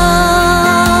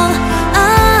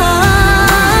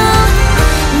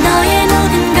 너의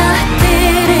모든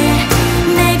것들을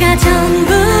내가 전부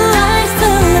알 순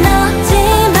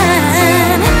없지만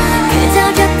그저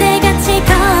곁에 같이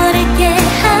걸을게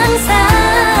항상.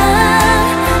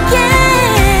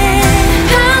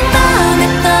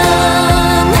 평범했던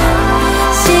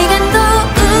시간도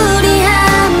우리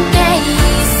함께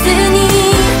있으니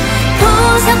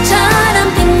보석처럼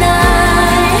빛날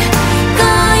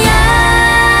거야.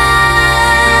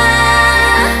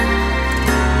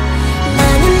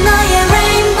 나는 너의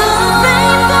레인보우,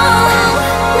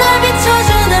 날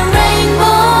비춰주는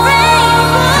레인보우,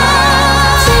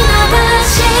 지나간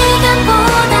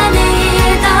시간보다 내일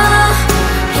더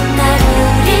빛날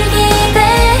우릴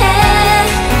기대해.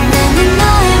 나는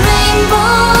너의 레인보우,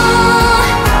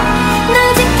 날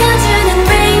지켜주는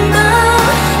레인보우,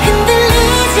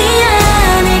 흔들리지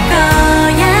않을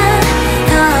거야.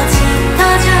 더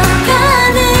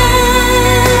짙어져가는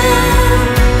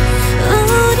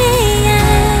우리의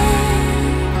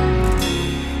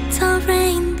더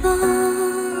레인보우.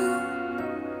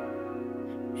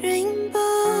 Rainbow,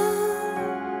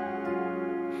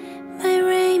 my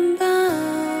rainbow,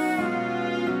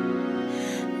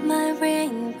 my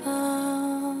rainbow.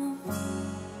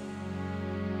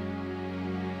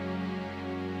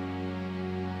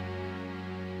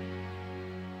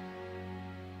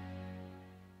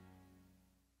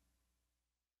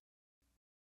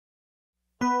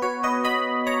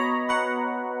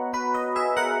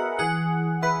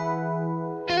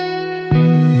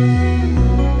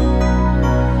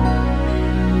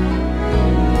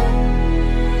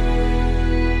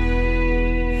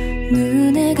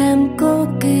 눈을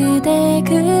감고 그댈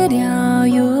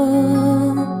그려요.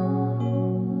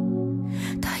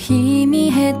 더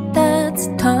희미했다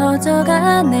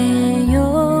짙어져가네요.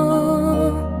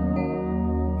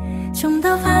 좀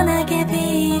더 환하게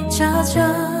비춰줘,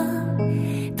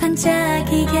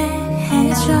 반짝이게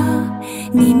해줘.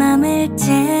 네 맘을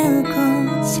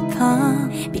채우고 싶어,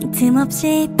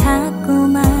 빈틈없이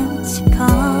닿고만 싶어.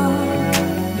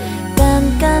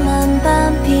 깜깜한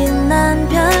밤 빛난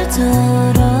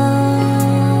별처럼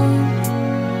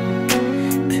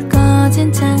불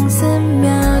꺼진 창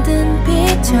스며든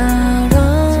빛처럼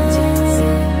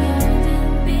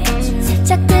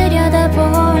살짝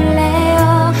들여다볼래.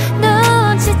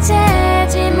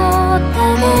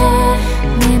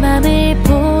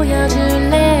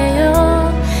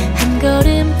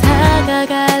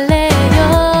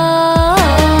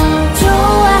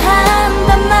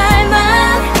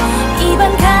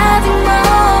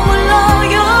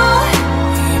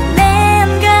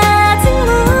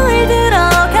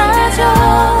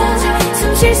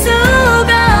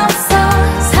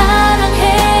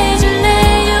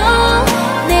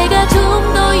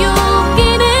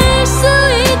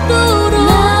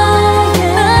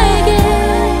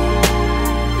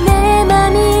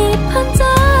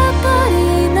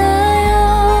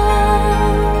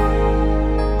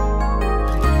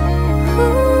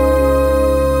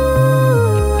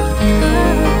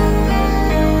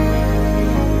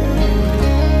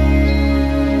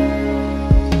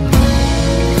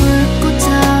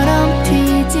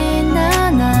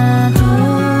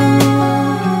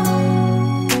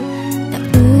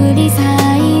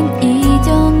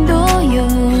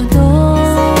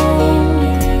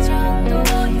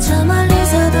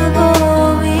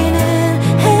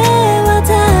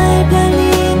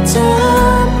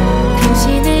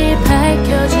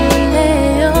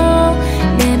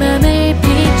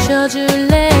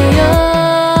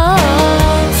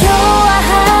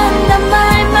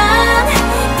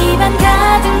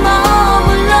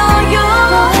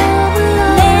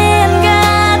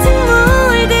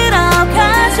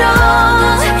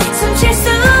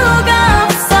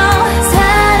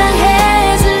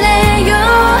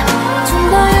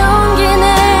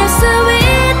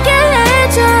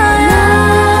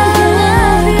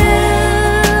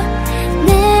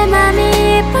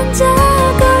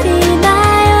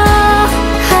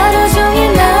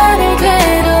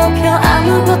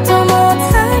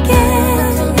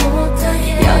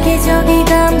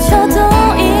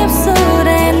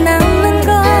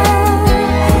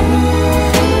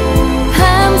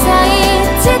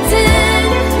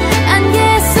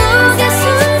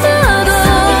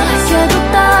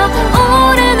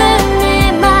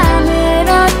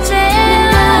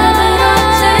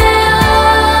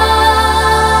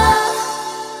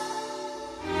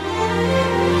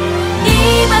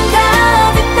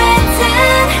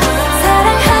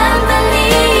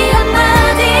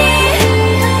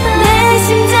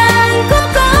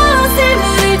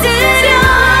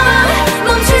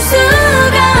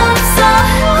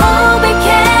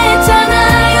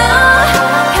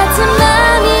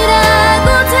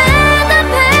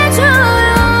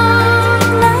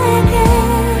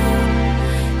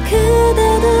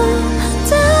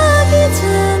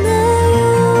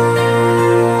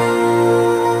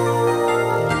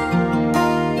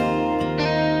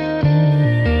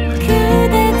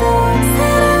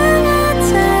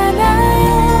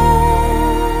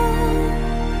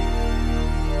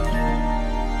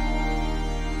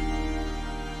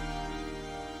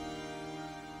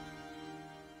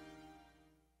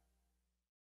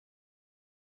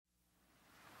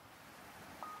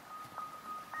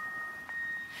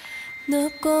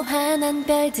 높고 환한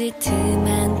별들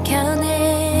틈한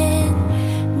켠에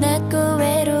낮고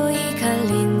외로이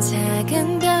걸린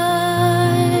작은 별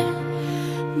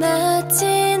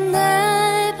멋진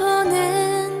날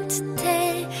보는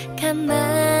듯해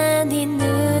가만히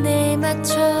눈을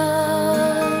맞춰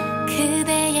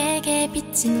그대에게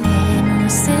비친 내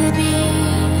모습이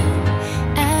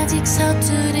아직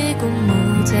서투르고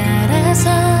모자라서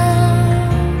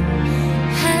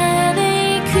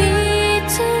하늘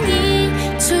귀퉁이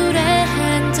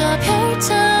초라한 저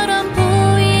별처럼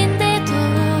보인대도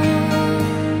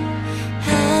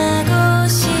하고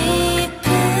싶은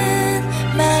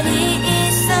말이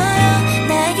있어요.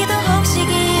 나에게도 혹시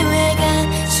기회가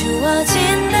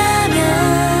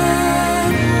주어진다면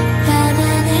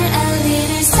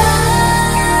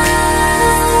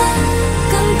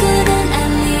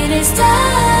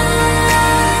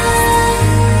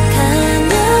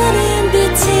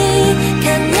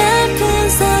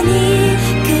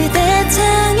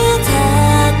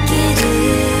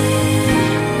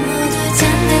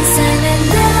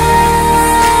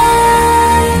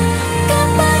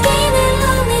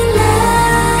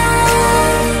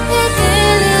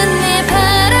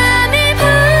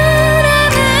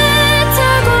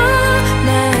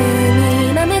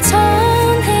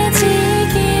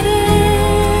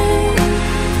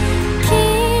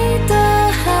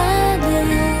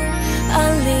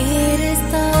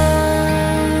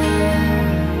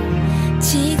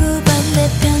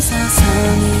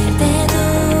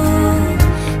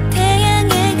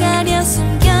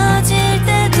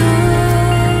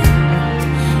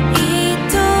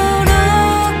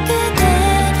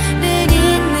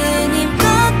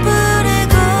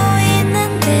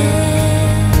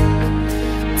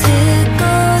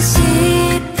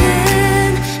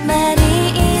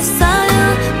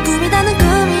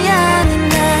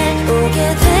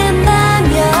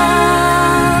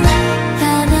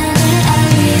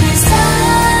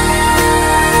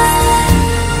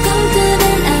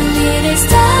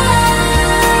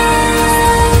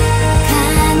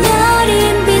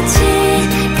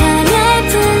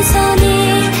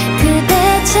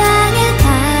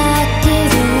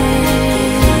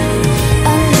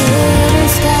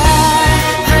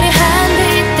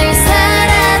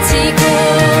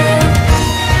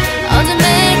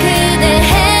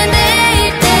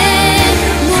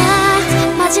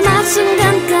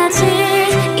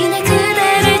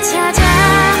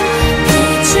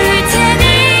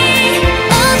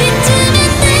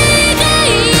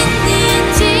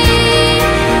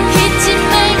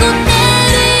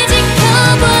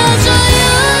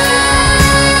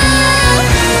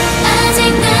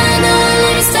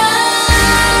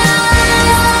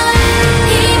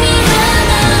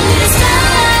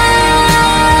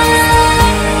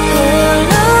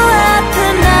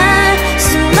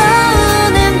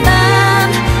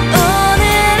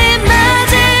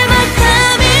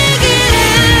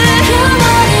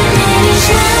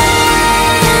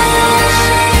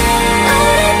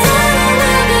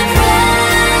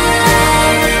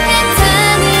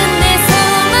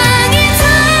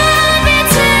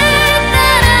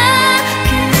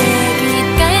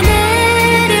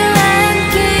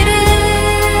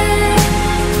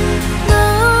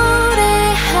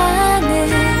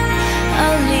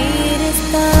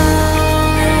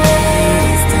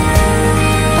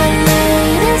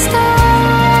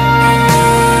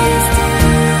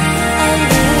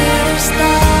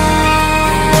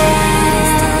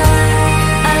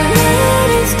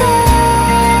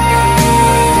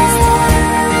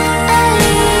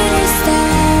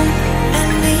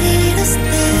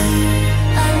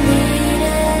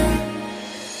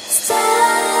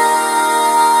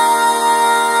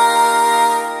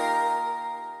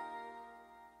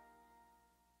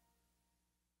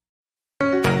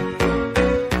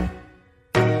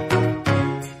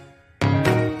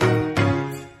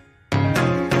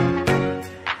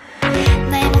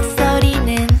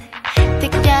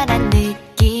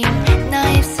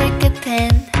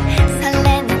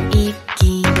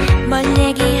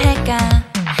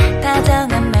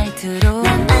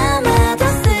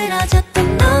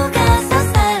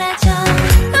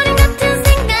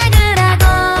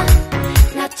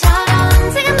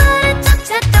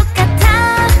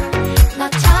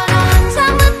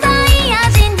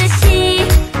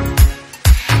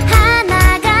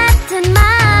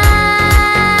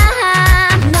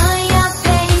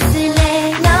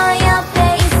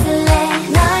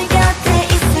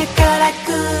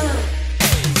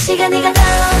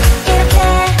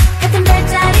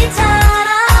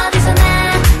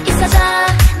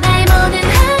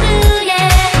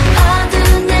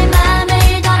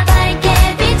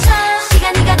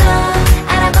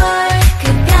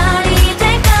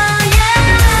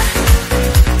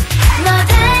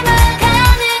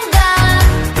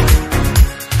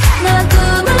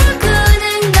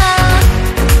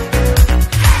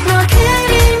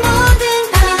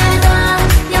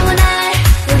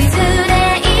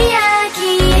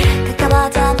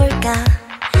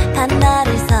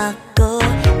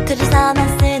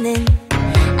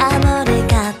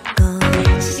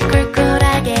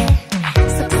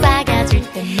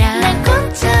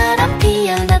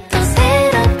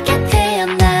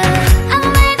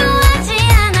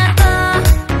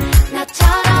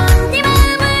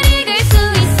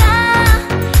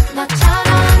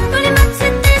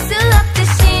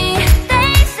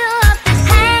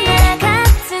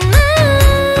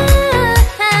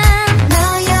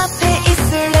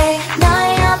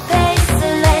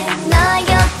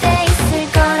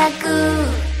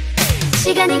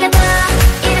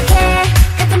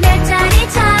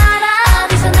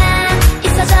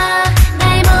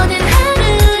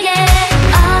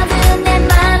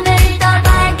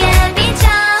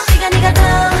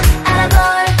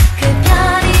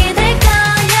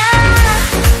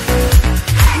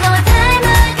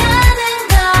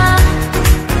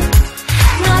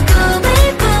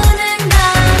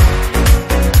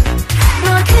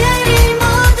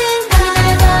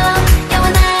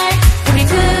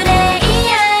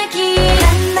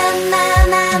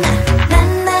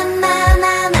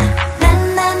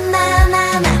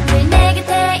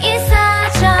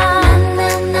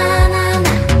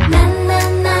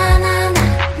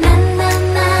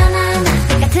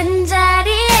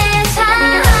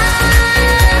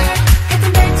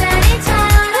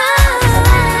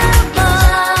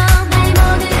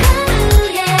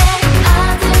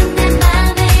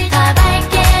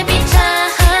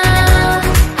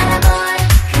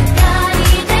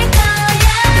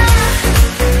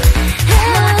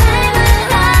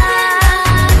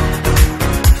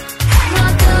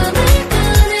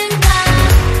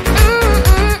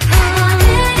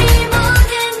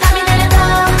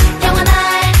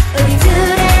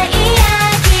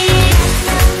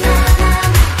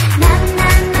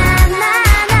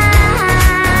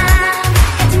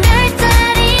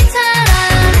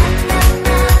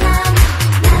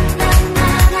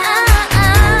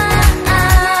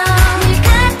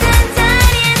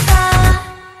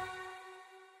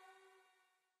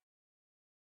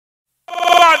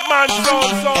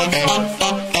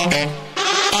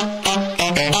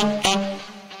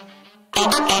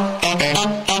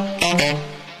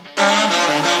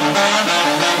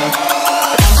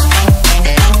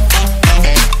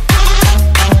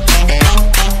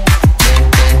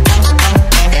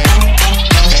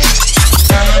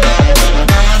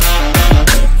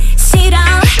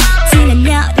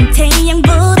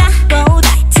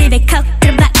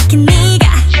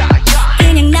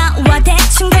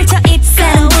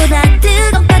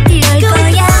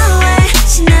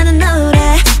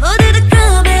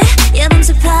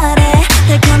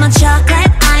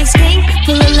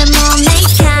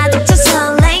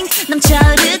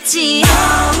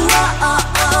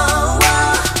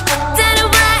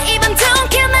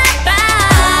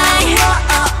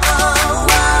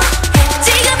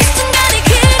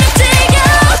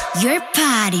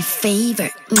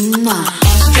favorite.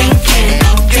 Drinkin,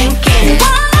 drinkin,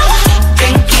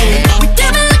 drinkin. We're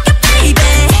doing like a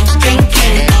baby.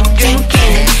 Drinkin,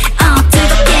 drinkin.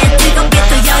 뜨겁게 뜨겁게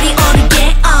또 열이 오르게.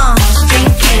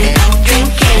 Drinkin,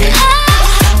 drinkin,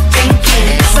 drinkin.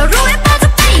 서로에 빠져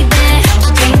baby.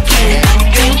 Drinkin,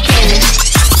 drinkin.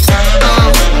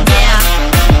 Yeah.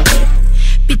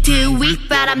 비트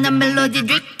윗바람 넌 멜로디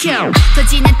들켜.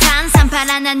 터지는 탄산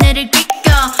파란 하늘을 딛고.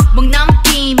 목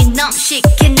넘김이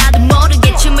넘식해 나도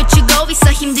모르게 춤을 추고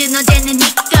있어 힘든 어제는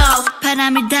잊고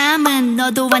바람을 담은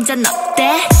너도 완전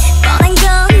어때? 뻔한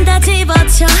건 다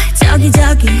집어쳐 저기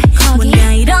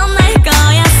뭔가 일어날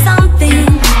거야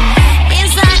something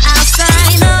Inside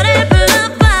outside 너를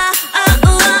불러봐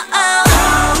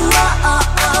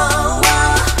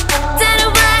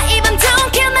따라와 이번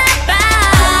don't kill my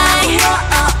vibe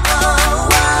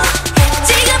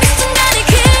지금 이 순간을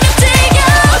그냥 즐겨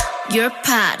Your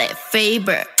party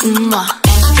favorite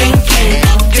Drinkin,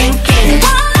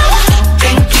 drinkin